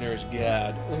 John Carpenter is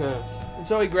God. And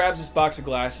so he grabs this box of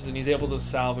glasses, and he's able to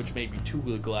salvage maybe 2 of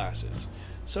the glasses.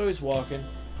 So he's walking.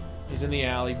 He's in the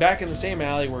alley, back in the same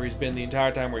alley where he's been the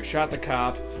entire time, where he shot the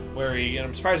cop, and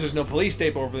I'm surprised there's no police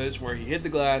tape over this, where he hid the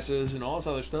glasses and all this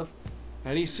other stuff.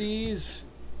 And he sees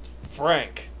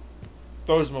Frank.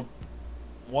 Throws him a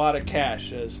wad of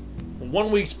cash, says,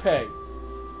 1 week's pay.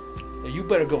 Now you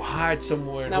better go hide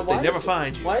somewhere and hope they never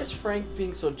find you. Why is Frank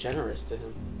being so generous to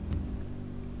him?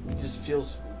 He just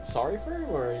feels sorry for him,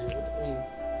 or I mean,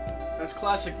 That's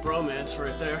classic bromance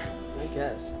right there. I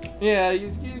guess. Yeah,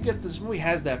 you get this movie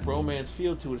has that bromance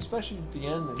feel to it, especially at the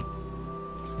ending.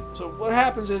 So what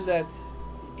happens is that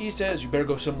he says, "You better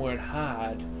go somewhere and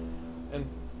hide," and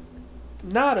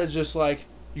Nada's just like,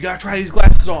 "You gotta try these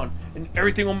glasses on, and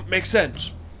everything will make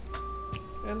sense."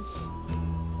 And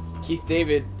Keith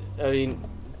David, I mean,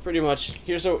 pretty much,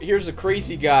 here's a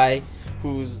crazy guy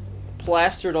who's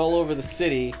plastered all over the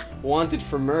city, wanted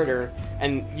for murder,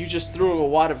 and you just threw him a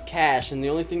wad of cash, and the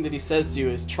only thing that he says to you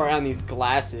is, "Try on these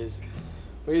glasses."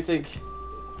 What do you think?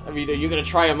 I mean, are you gonna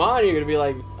try them on, or are you gonna be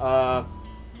like,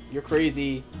 "You're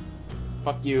crazy,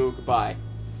 fuck you, goodbye"?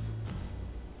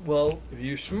 well, if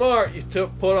you're smart, you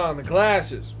put on the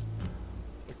glasses.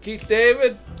 But Keith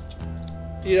David,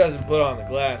 he doesn't put on the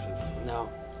glasses. No.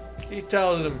 He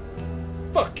tells him,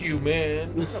 "Fuck you,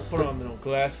 man. I'm not put on no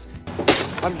glasses."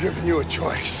 I'm giving you a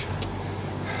choice.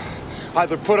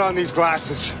 Either put on these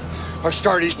glasses or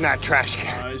start eating that trash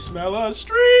can. I smell a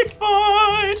street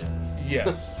fight.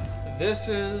 Yes. This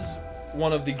is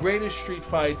one of the greatest street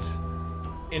fights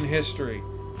in history.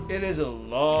 It is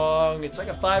it's like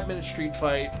a 5-minute street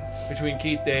fight between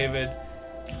Keith David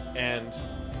and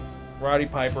Roddy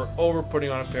Piper over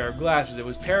putting on a pair of glasses. It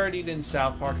was parodied in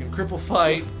South Park in Cripple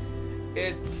Fight.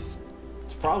 It's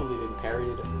probably been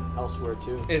parodied elsewhere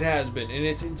too. It has been, and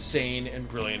it's insane and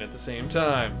brilliant at the same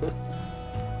time.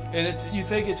 And you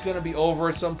think it's going to be over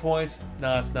at some points.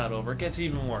 No, it's not over. It gets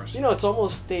even worse. You know, it's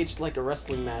almost staged like a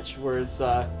wrestling match where it's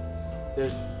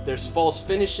there's false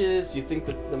finishes. You think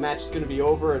that the match is going to be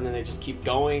over, and then they just keep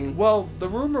going. Well, the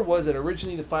rumor was that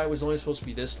originally the fight was only supposed to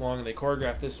be this long, and they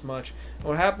choreographed this much. And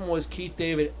what happened was Keith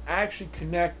David actually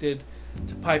connected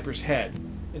to Piper's head.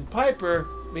 And Piper,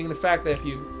 being the fact that if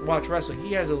you watch wrestling,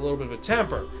 he has a little bit of a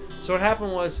temper. So what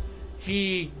happened was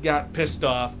he got pissed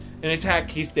off and attacked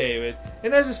Keith David.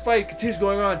 And as this fight continues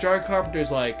going on, John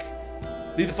Carpenter's like,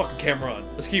 leave the fucking camera on.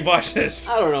 Let's keep watching this.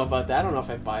 I don't know about that. I don't know if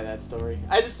I buy that story.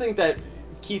 I just think that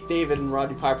Keith David and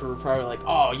Roddy Piper were probably like,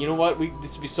 oh, you know what?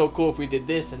 This would be so cool if we did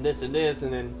this and this and this.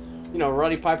 And then, you know,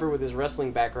 Roddy Piper with his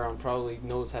wrestling background probably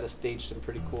knows how to stage some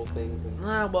pretty cool things. And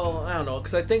Well, I don't know,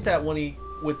 because I think that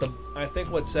I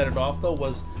think what set it off though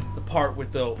was the part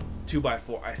with the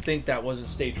 2x4. I think that wasn't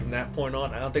staged from that point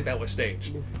on. I don't think that was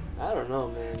staged. I don't know,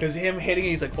 man. Because him hitting it,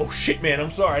 he's like, oh shit, man, I'm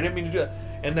sorry, I didn't mean to do that.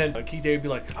 And then Keith David would be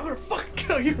like, I'm gonna fucking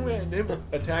kill you, man. And him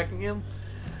attacking him.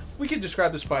 We could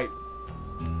describe this fight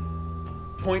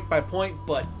point by point,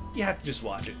 but you have to just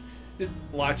watch it. Just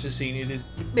watch the scene. It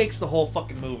makes the whole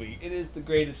fucking movie. It is the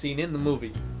greatest scene in the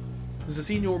movie. It's the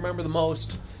scene you'll remember the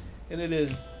most, and it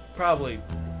is probably.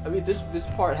 I mean, this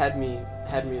part had me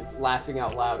laughing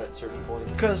out loud at certain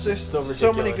points. Because there's It's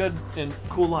so many ridiculous. good and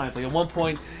cool lines. Like at one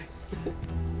point,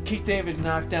 Keith David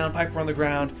knocked down Piper on the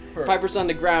ground. Piper's on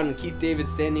the ground and Keith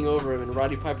David's standing over him, and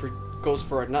Roddy Piper goes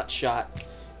for a nut shot,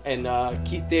 and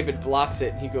Keith David blocks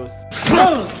it, and he goes,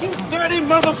 You dirty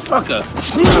motherfucker!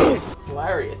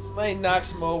 hilarious. Lane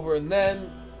knocks him over, and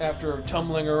then after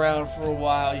tumbling around for a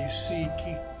while, you see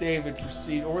Keith David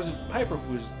proceed, or was it Piper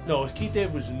who was? No, it was Keith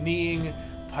David was kneeing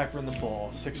Piper in the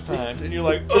balls 6 times, and you're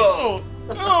like, oh,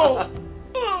 oh,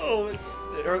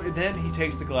 oh. Or then he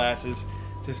takes the glasses,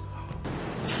 says,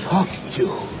 Fuck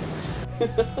you.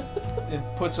 and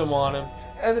puts them on him.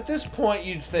 And at this point,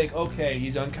 you'd think, okay,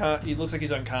 he looks like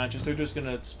he's unconscious. They're just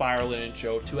gonna spiral in and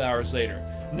show 2 hours later.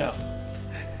 No.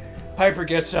 Piper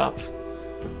gets up,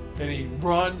 and he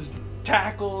runs,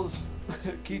 tackles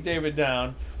Keith David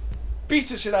down,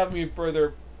 beats the shit out of him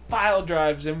further, pile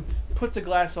drives him, puts a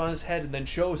glass on his head, and then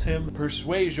shows him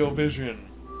Persuasion.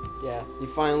 Yeah, he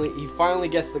finally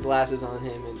gets the glasses on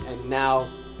him, and now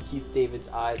Keith David's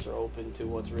eyes are open to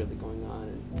what's really going on,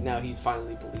 and now he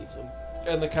finally believes him.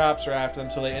 And the cops are after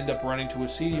them, so they end up running to a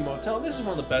seedy motel. And this is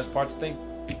one of the best parts, I think,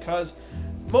 because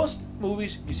most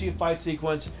movies, you see a fight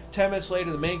sequence, 10 minutes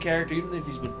later, the main character, even if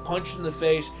he's been punched in the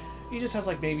face, he just has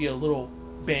like maybe a little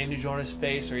bandage on his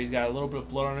face, or he's got a little bit of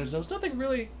blood on his nose. Nothing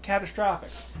really catastrophic.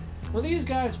 When these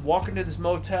guys walk into this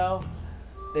motel,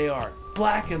 they are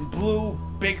black and blue,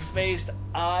 big-faced,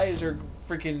 eyes are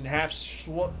freaking half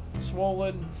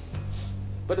swollen.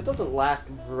 But it doesn't last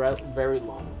very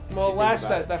long. Well, it lasts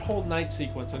that whole night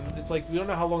sequence, and it's like, we don't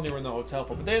know how long they were in the hotel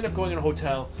for, but they end up going in a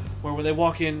hotel where when they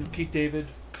walk in, Keith David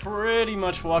Pretty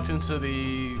much walked into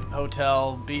the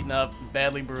hotel, beaten up,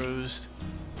 badly bruised,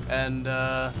 and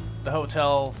the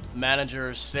hotel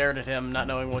manager stared at him, not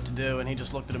knowing what to do, and he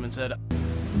just looked at him and said,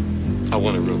 I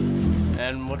want a room.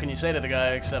 and what can you say to the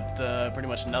guy except pretty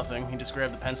much nothing? He just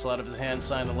grabbed the pencil out of his hand,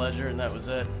 signed the ledger, and that was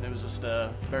it. It was just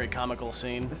a very comical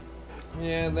scene.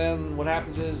 Yeah, and then what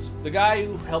happens is the guy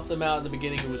who helped them out in the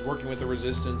beginning, who was working with the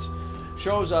Resistance,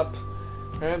 shows up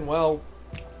and, well,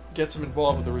 gets him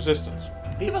involved with the Resistance.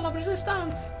 Viva la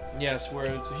Resistance! Yes, where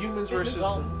it's humans versus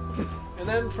them. And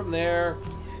then from there,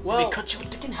 well, Let me cut your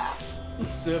dick in half and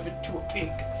serve it to a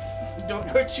pig. Don't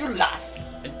hurt your life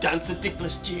and dance a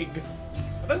dickless jig.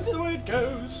 That's the way it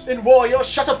goes. In war you're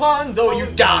shut upon, though you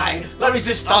die. La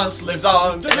Resistance lives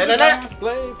on.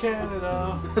 blame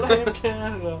Canada, blame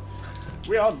Canada.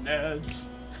 We are nerds.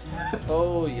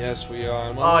 Oh, yes, we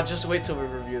are. Oh, just wait till we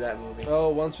review that movie. Oh,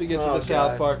 once we get to Oh, the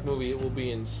South God. Park movie, it will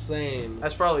be insane.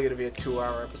 That's probably going to be a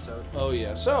 2-hour episode. Oh,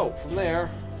 yeah. So, from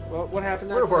there, well, what happened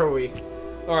Where next? were we?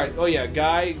 Alright, oh yeah,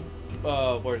 Guy,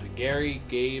 what is it, Gary,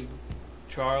 Gabe,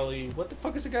 Charlie, what the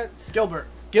fuck is the guy? Gilbert.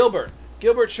 Gilbert.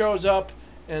 Gilbert shows up,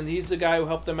 and he's the guy who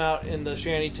helped them out in the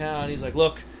shanty town. He's like,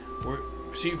 look,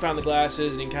 see you found the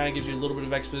glasses, and he kind of gives you a little bit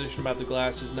of exposition about the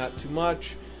glasses, not too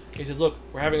much. He says, look,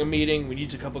 we're having a meeting, we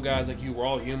need a couple guys like you, we're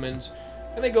all humans.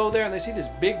 And they go there, and they see this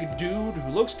big dude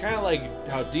who looks kind of like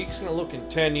how Deke's going to look in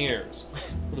 10 years.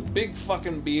 With a big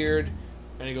fucking beard,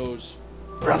 and he goes,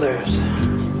 Brothers,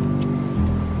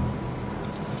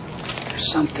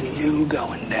 there's something new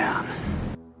going down.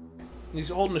 he's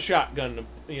holding a shotgun, and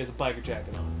he has a biker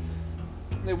jacket on.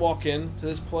 They walk into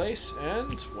this place,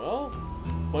 and, well,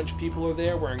 a bunch of people are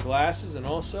there wearing glasses, and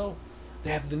also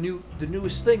they have the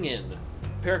newest thing in,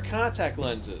 a pair of contact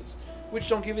lenses. which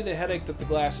don't give you the headache that the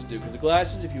glasses do. Because the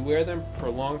glasses, if you wear them for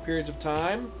long periods of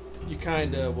time, you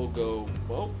kind of will go,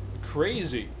 well,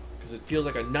 crazy. Because it feels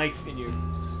like a knife in your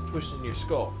twisting your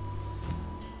skull.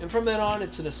 And from then on,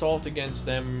 it's an assault against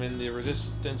them and the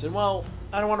resistance. And, well,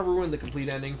 I don't want to ruin the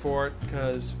complete ending for it,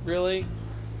 because, really,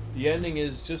 the ending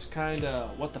is just kind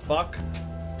of, what the fuck?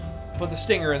 But the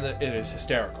stinger in it is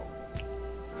hysterical.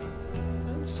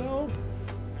 And so,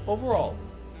 overall,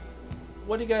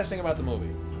 what do you guys think about the movie?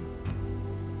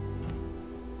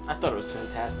 I thought it was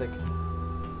fantastic.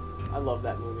 I love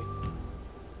that movie.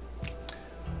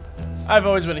 I've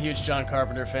always been a huge John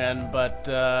Carpenter fan, but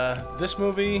this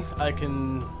movie, I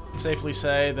can safely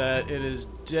say that it is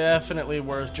definitely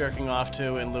worth jerking off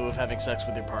to in lieu of having sex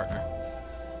with your partner.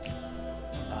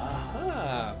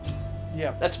 Aha.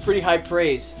 Yeah, That's pretty high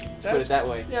praise. Let's put it that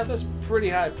way. Yeah, that's pretty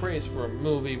high praise for a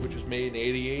movie which was made in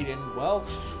 '88, and, well,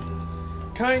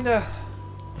 kinda,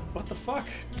 what the fuck?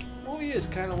 The movie is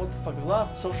kinda what the fuck. There's a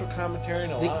lot of social commentary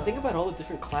and a lot of... Think about all the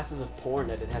different classes of porn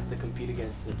that it has to compete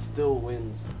against, and it still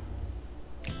wins.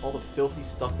 All the filthy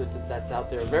stuff that's out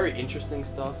there. Very interesting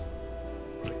stuff.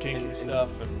 the kinky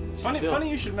stuff. And Funny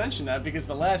you should mention that, because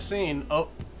the last scene... Oh,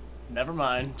 never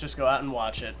mind. Just go out and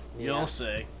watch it. Yeah. You'll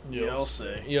see. You'll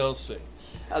see. You'll see.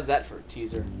 How's that for a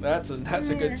teaser? That's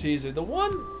a good teaser. The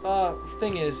one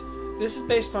thing is, this is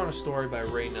based on a story by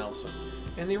Ray Nelson.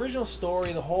 In the original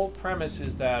story, the whole premise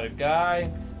is that a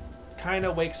guy kind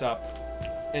of wakes up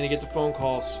and he gets a phone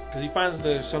call because he finds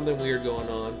there's something weird going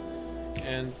on,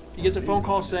 and he gets a phone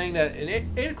call saying that at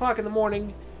 8 o'clock in the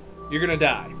morning, you're gonna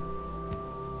die.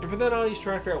 And from then on, he's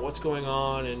trying to figure out what's going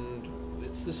on, and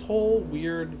it's this whole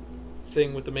weird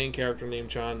thing with the main character named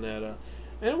John Netta.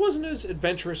 And it wasn't as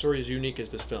adventurous or as unique as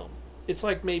this film. It's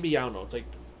like maybe, I don't know, it's like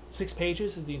 6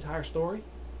 pages is the entire story.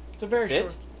 It's a very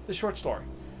short story.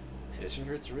 It's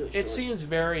really short. It seems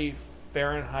very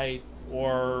Fahrenheit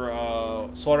or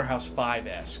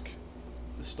Slaughterhouse-5-esque,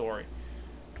 the story.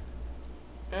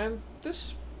 And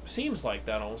this seems like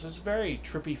that almost. It's a very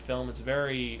trippy film. It's a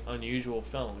very unusual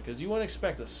film, because you wouldn't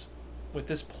expect this, with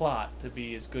this plot, to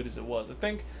be as good as it was. I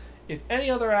think if any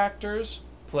other actors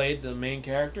played the main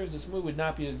characters, this movie would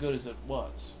not be as good as it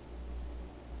was.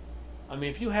 I mean,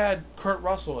 if you had Kurt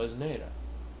Russell as Nada,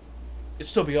 it'd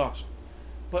still be awesome.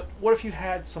 But what if you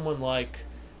had someone like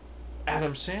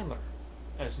Adam Sandler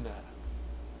as Nada?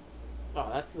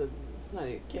 Oh,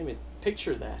 I can't even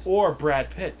picture that. Or Brad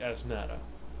Pitt as Nada?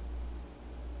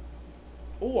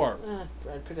 Or...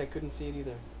 Brad Pitt, I couldn't see it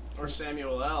either. Or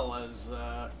Samuel L. as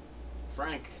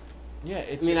Frank. Yeah,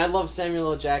 I mean, I love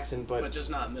Samuel L. Jackson, but just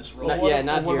not in this role. Not what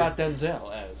here. about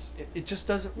Denzel as? It just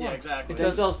doesn't work. Yeah, exactly.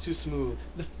 Denzel's too smooth.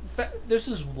 This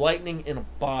is lightning in a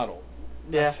bottle.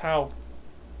 Yeah. That's how...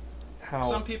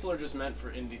 Some people are just meant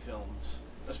for indie films,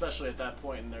 especially at that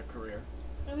point in their career.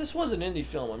 And this was an indie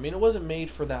film. I mean, it wasn't made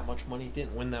for that much money. It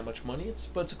didn't win that much money.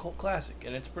 But it's a cult classic,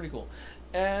 and it's pretty cool.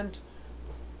 And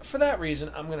for that reason,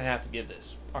 I'm going to have to give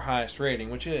this our highest rating,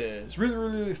 which is really,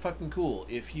 really, really fucking cool.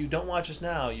 If you don't watch this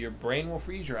now, your brain will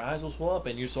freeze, your eyes will swell up,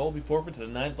 and your soul will be forfeit to the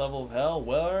 9th level of hell.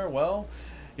 Well,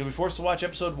 you'll be forced to watch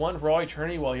episode 1 for all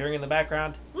eternity while hearing in the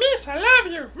background, "Miss, I love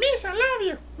you! Miss, I love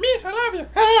you! Miss, I love you!"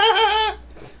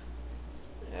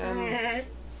 And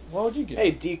what would you give? Hey,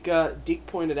 Deke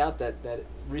pointed out that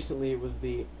recently it was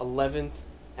the 11th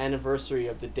anniversary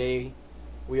of the day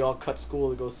we all cut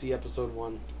school to go see episode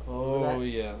 1. Oh,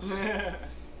 yes.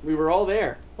 We were all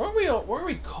there. Weren't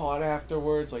we caught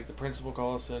afterwards? Like, the principal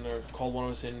called us in, or called one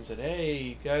of us in and said, "Hey,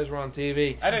 you guys were on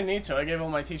TV." I didn't need to. I gave all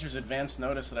my teachers advance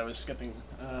notice that I was skipping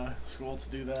school to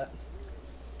do that.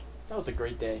 That was a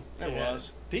great day. It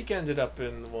was. Deke ended up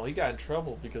he got in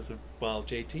trouble because of,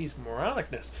 JT's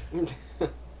moronicness. Oh,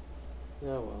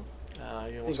 well.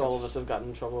 I think all of us have gotten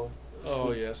in trouble.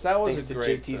 Oh, yes. That was thanks a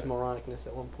great to JT's moronicness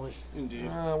at one point. Indeed.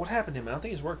 What happened to him? I don't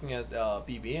think he's working at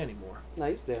BB anymore. No,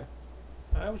 he's there.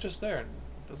 I was just there, and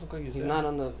it doesn't look like he's there. He's not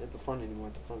at the front anymore,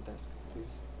 at the front desk.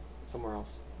 He's somewhere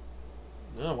else.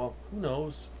 No, well, who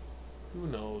knows? Who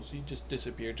knows? He just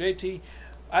disappeared. JT,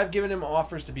 I've given him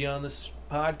offers to be on this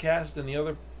podcast and the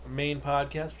other main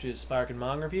podcast, which is Spark and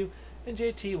Manga Review. And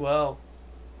JT, well,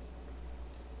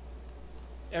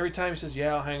 every time he says,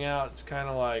 "Yeah, I'll hang out," it's kind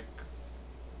of like,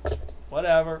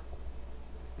 whatever.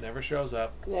 Never shows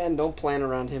up. Yeah, and don't plan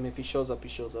around him. If he shows up, he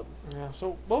shows up. Yeah.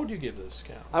 So, what would you give this,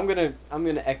 Cal? I'm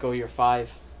gonna echo your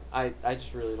 5. I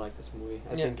just really like this movie.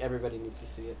 I think everybody needs to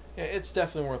see it. Yeah, it's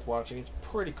definitely worth watching. It's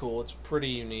pretty cool. It's pretty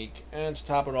unique. And to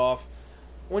top it off,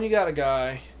 when you got a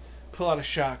guy pull out a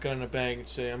shotgun in a bank and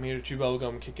say, "I'm here to chew bubblegum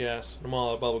and kick ass," and I'm all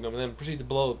out of bubblegum, and then proceed to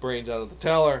blow the brains out of the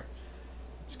teller,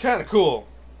 it's kind of cool.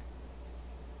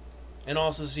 And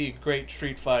also see a great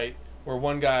street fight where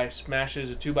one guy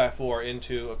smashes a 2x4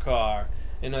 into a car,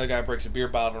 and another guy breaks a beer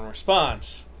bottle in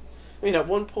response. I mean, at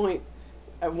one point,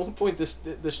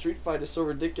 the street fight is so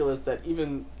ridiculous that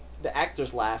even the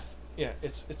actors laugh. Yeah,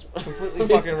 it's completely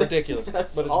fucking ridiculous,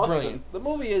 That's but it's awesome. brilliant. The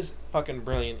movie is fucking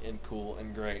brilliant and cool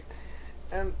and great,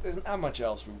 and there's not much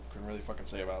else we can really fucking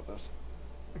say about this.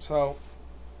 So,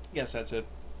 yes, that's it.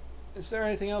 Is there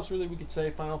anything else really we could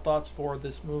say? Final thoughts for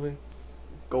this movie?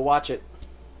 Go watch it.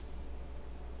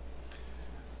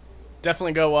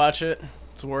 Definitely go watch it.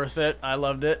 It's worth it. I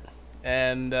loved it.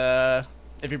 And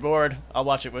if you're bored, I'll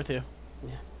watch it with you.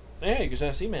 Yeah, you can send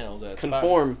us emails at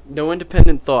Conform. No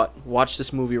independent thought. Watch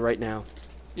this movie right now.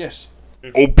 Yes.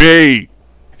 Obey!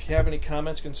 If you have any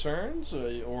comments, concerns,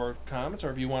 or comments,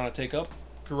 or if you want to take up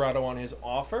Corrado on his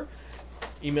offer,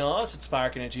 email us at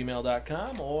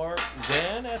spirekin@gmail.com or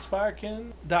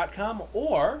zan@spirekin.com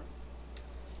or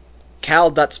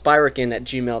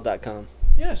cal.spirakin@gmail.com.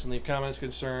 yes, and leave comments,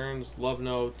 concerns, love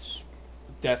notes,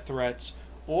 death threats,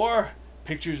 or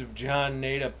pictures of John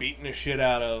Nada beating the shit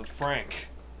out of Frank.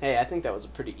 Hey, I think that was a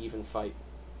pretty even fight.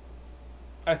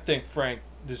 I think Frank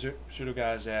should have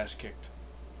got his ass kicked.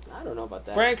 I don't know about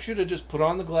that. Frank should have just put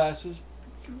on the glasses.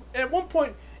 At one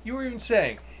point, you were even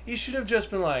saying he should have just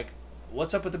been like,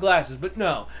 "What's up with the glasses?" But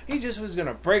no, he just was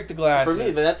gonna break the glasses. For me,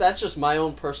 that's just my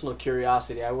own personal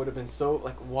curiosity. I would have been so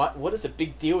like, what is the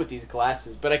big deal with these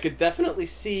glasses? But I could definitely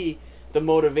see the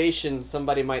motivation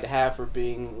somebody might have for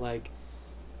being like,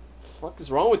 "Fuck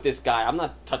is wrong with this guy? I'm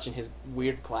not touching his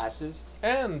weird glasses."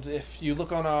 And if you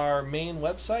look on our main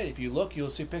website,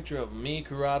 you'll see a picture of me,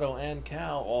 Corrado, and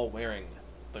Cal all wearing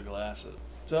the glasses.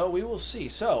 So we will see.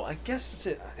 So I guess that's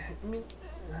it. I mean,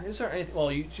 is there anything?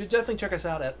 Well, you should definitely check us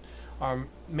out at our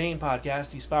main podcast,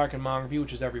 the Spark and Manga Review,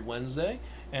 which is every Wednesday,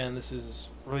 and this is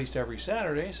released every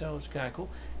Saturday, so it's kind of cool.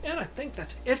 And I think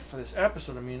that's it for this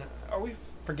episode. I mean, are we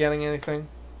forgetting anything?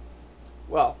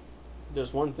 Well,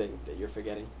 there's one thing that you're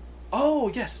forgetting.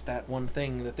 Oh, yes, that one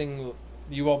thing, the thing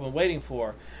you've all been waiting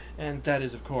for, and that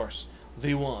is, of course,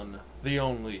 the one, the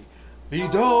only, the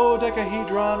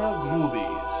dodecahedron of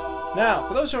movies. Now,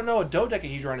 for those who don't know, a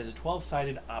dodecahedron is a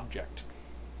 12-sided object.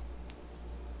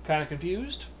 Kind of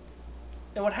confused?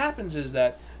 And what happens is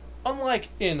that, unlike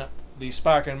in the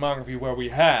Spark and Manga Review where we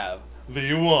have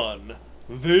the one,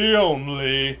 the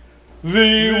only,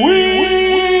 the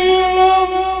Wheel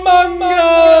of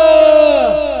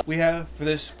Manga, we have, for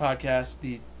this podcast,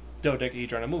 the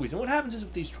dodecahedron of movies. And what happens is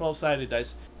with these 12-sided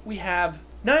dice, we have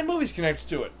 9 movies connected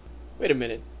to it. Wait a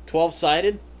minute.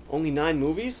 12-sided? Only 9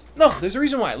 movies? No, there's a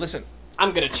reason why. Listen.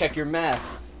 I'm gonna check your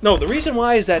math. No, the reason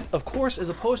why is that, of course, as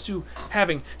opposed to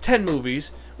having 10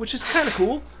 movies, which is kind of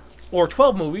cool, or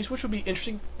 12 movies, which would be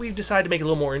interesting, we've decided to make it a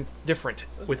little more different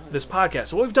with this podcast.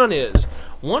 So what we've done is,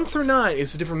 1 through 9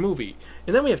 is a different movie,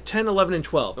 and then we have 10, 11, and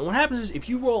 12. And what happens is, if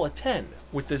you roll a 10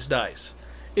 with this dice,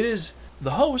 it is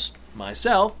the host,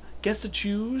 myself, gets to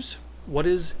choose what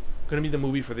is going to be the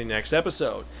movie for the next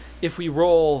episode. If we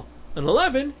roll an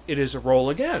 11, it is a roll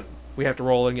again. We have to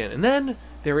roll again. And then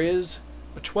there is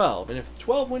a 12. And if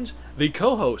 12 wins, the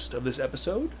co-host of this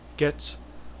episode gets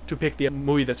to pick the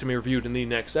movie that's going to be reviewed in the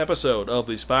next episode of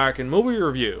the Spark and Movie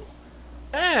Review.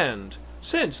 And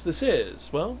since this is,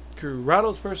 well,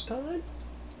 Corrado's first time,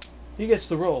 he gets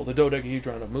to roll the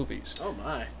dodecahedron of movies. Oh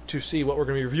my. To see what we're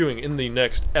going to be reviewing in the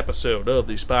next episode of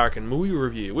the Spark and Movie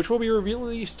Review, which will be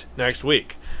released next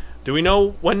week. Do we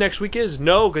know when next week is?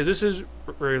 No, because this is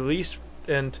released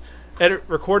and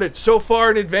recorded so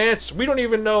far in advance, we don't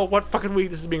even know what fucking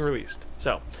week this is being released.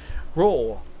 So,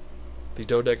 roll the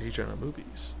dodecahedron of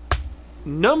movies.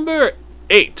 Number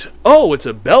 8. Oh, it's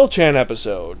a Bell-chan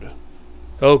episode.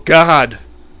 Oh, God.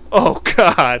 Oh,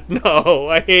 God. No,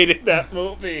 I hated that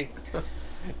movie.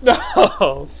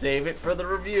 No. Save it for the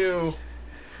review.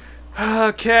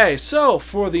 Okay, so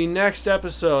for the next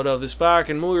episode of the Spark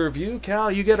and Movie Review,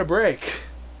 Cal, you get a break.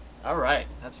 Alright,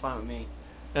 that's fine with me.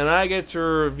 And I get to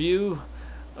review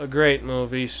a great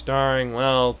movie starring,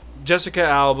 well, Jessica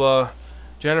Alba,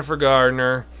 Jennifer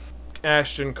Gardner,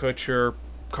 Ashton Kutcher,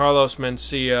 Carlos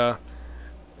Mencia,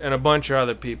 and a bunch of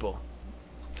other people.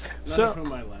 None of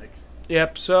whom I like.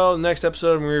 Yep, so next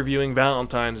episode we're reviewing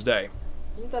Valentine's Day.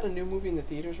 Isn't that a new movie in the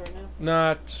theaters right now?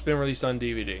 No, it's been released on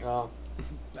DVD. Oh.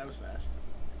 That was fast.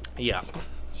 Yeah.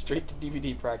 Straight to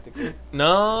DVD practically.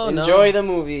 No, Enjoy the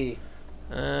movie.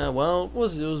 Well, it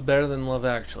was better than Love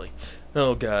Actually.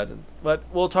 Oh, God. But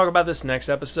we'll talk about this next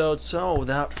episode, so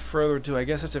without further ado, I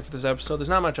guess that's it for this episode. There's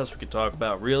not much else we could talk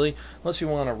about, really, unless you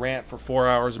want to rant for 4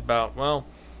 hours about, well,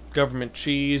 government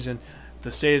cheese and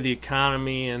the state of the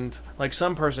economy, and, like,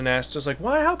 some person asked us, like,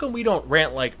 how come we don't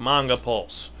rant like Manga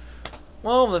Pulse?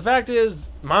 Well, the fact is,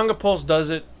 Manga Pulse does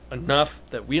it enough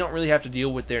that we don't really have to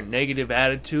deal with their negative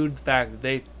attitude, the fact that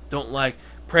they don't like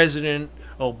President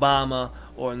Obama,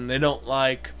 or they don't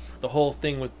like the whole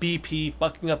thing with BP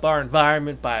fucking up our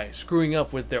environment by screwing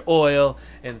up with their oil,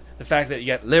 and the fact that you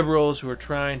got liberals who are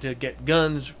trying to get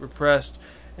guns repressed,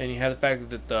 and you have the fact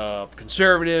that the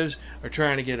conservatives are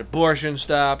trying to get abortion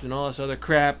stopped and all this other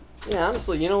crap. Yeah,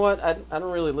 honestly, you know what? I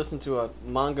don't really listen to a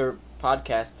manga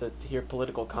podcast to hear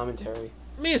political commentary.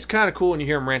 I mean, it's kind of cool when you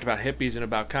hear them rant about hippies and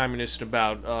about communists and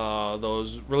about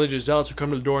those religious zealots who come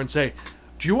to the door and say,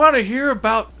 "Do you want to hear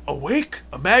about Awake,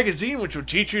 a magazine which will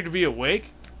teach you to be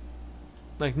awake?"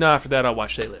 Like, nah, for that I'll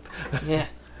watch They Live. Yeah.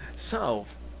 So,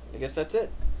 I guess that's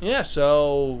it. yeah,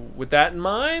 so with that in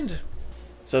mind...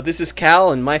 So this is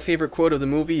Cal, and my favorite quote of the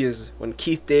movie is when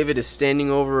Keith David is standing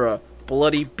over a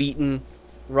bloody, beaten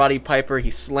Roddy Piper. He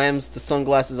slams the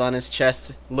sunglasses on his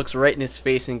chest, looks right in his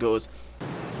face, and goes,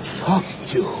 Fuck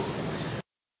you.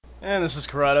 And this is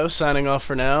Corrado signing off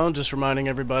for now, just reminding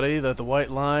everybody that the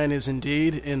white line is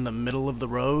indeed in the middle of the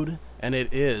road, and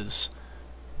it is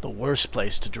the worst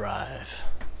place to drive.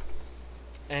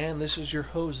 And this is your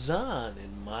host, Zahn,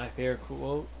 and my favorite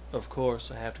quote, of course,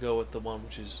 I have to go with the one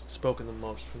which is spoken the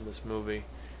most from this movie.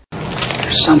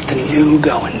 There's something new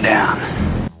going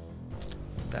down.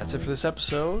 That's it for this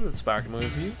episode of the Sparking Movie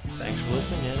Review. Thanks for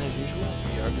listening, and as usual,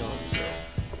 we are gone, so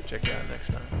check you out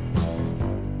next time.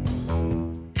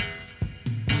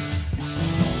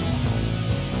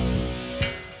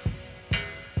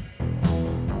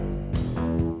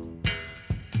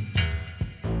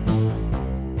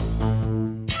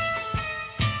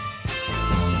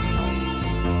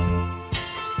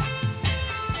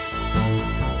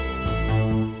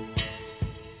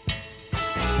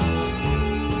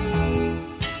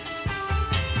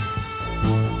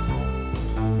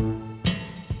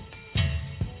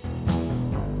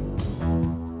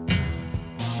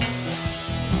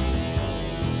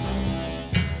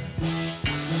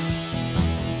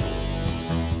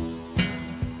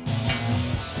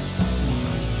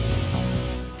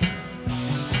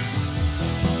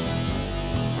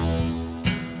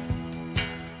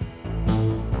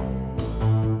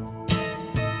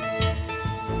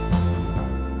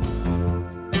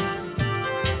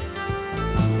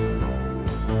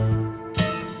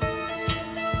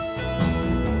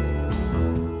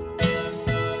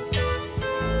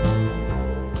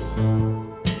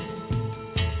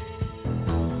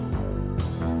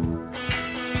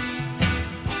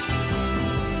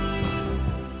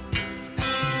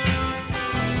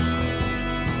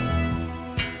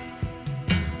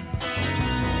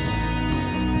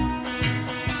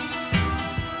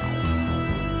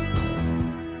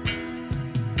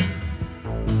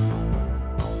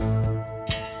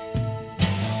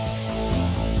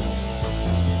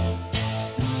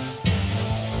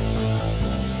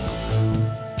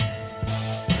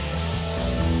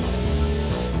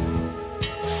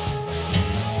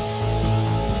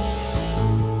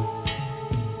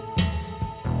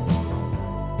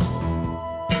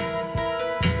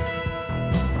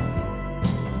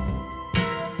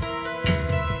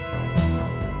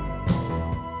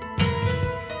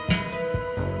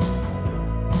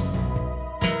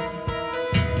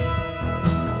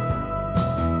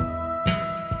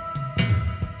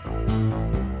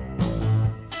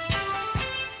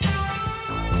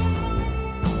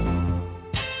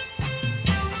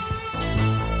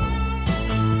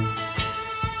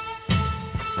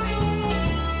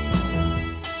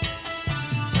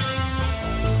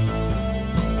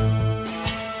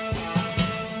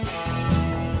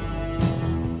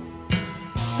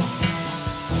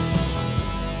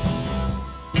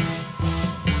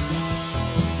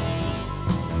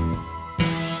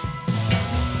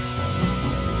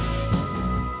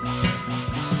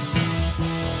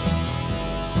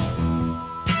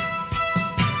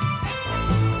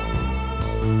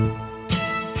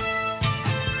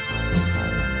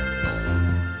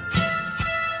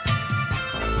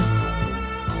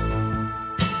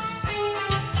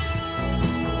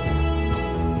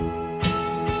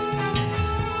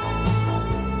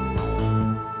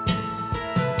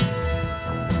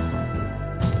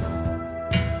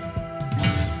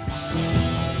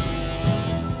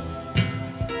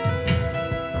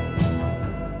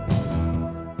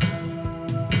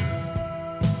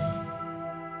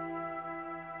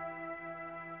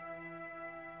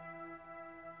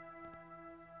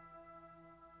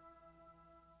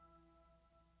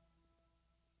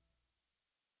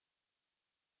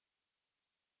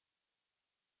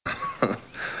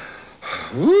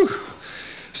 Woo!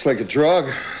 It's like a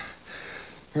drug.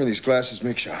 Wearing these glasses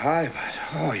makes you high,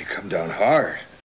 but, oh, you come down hard.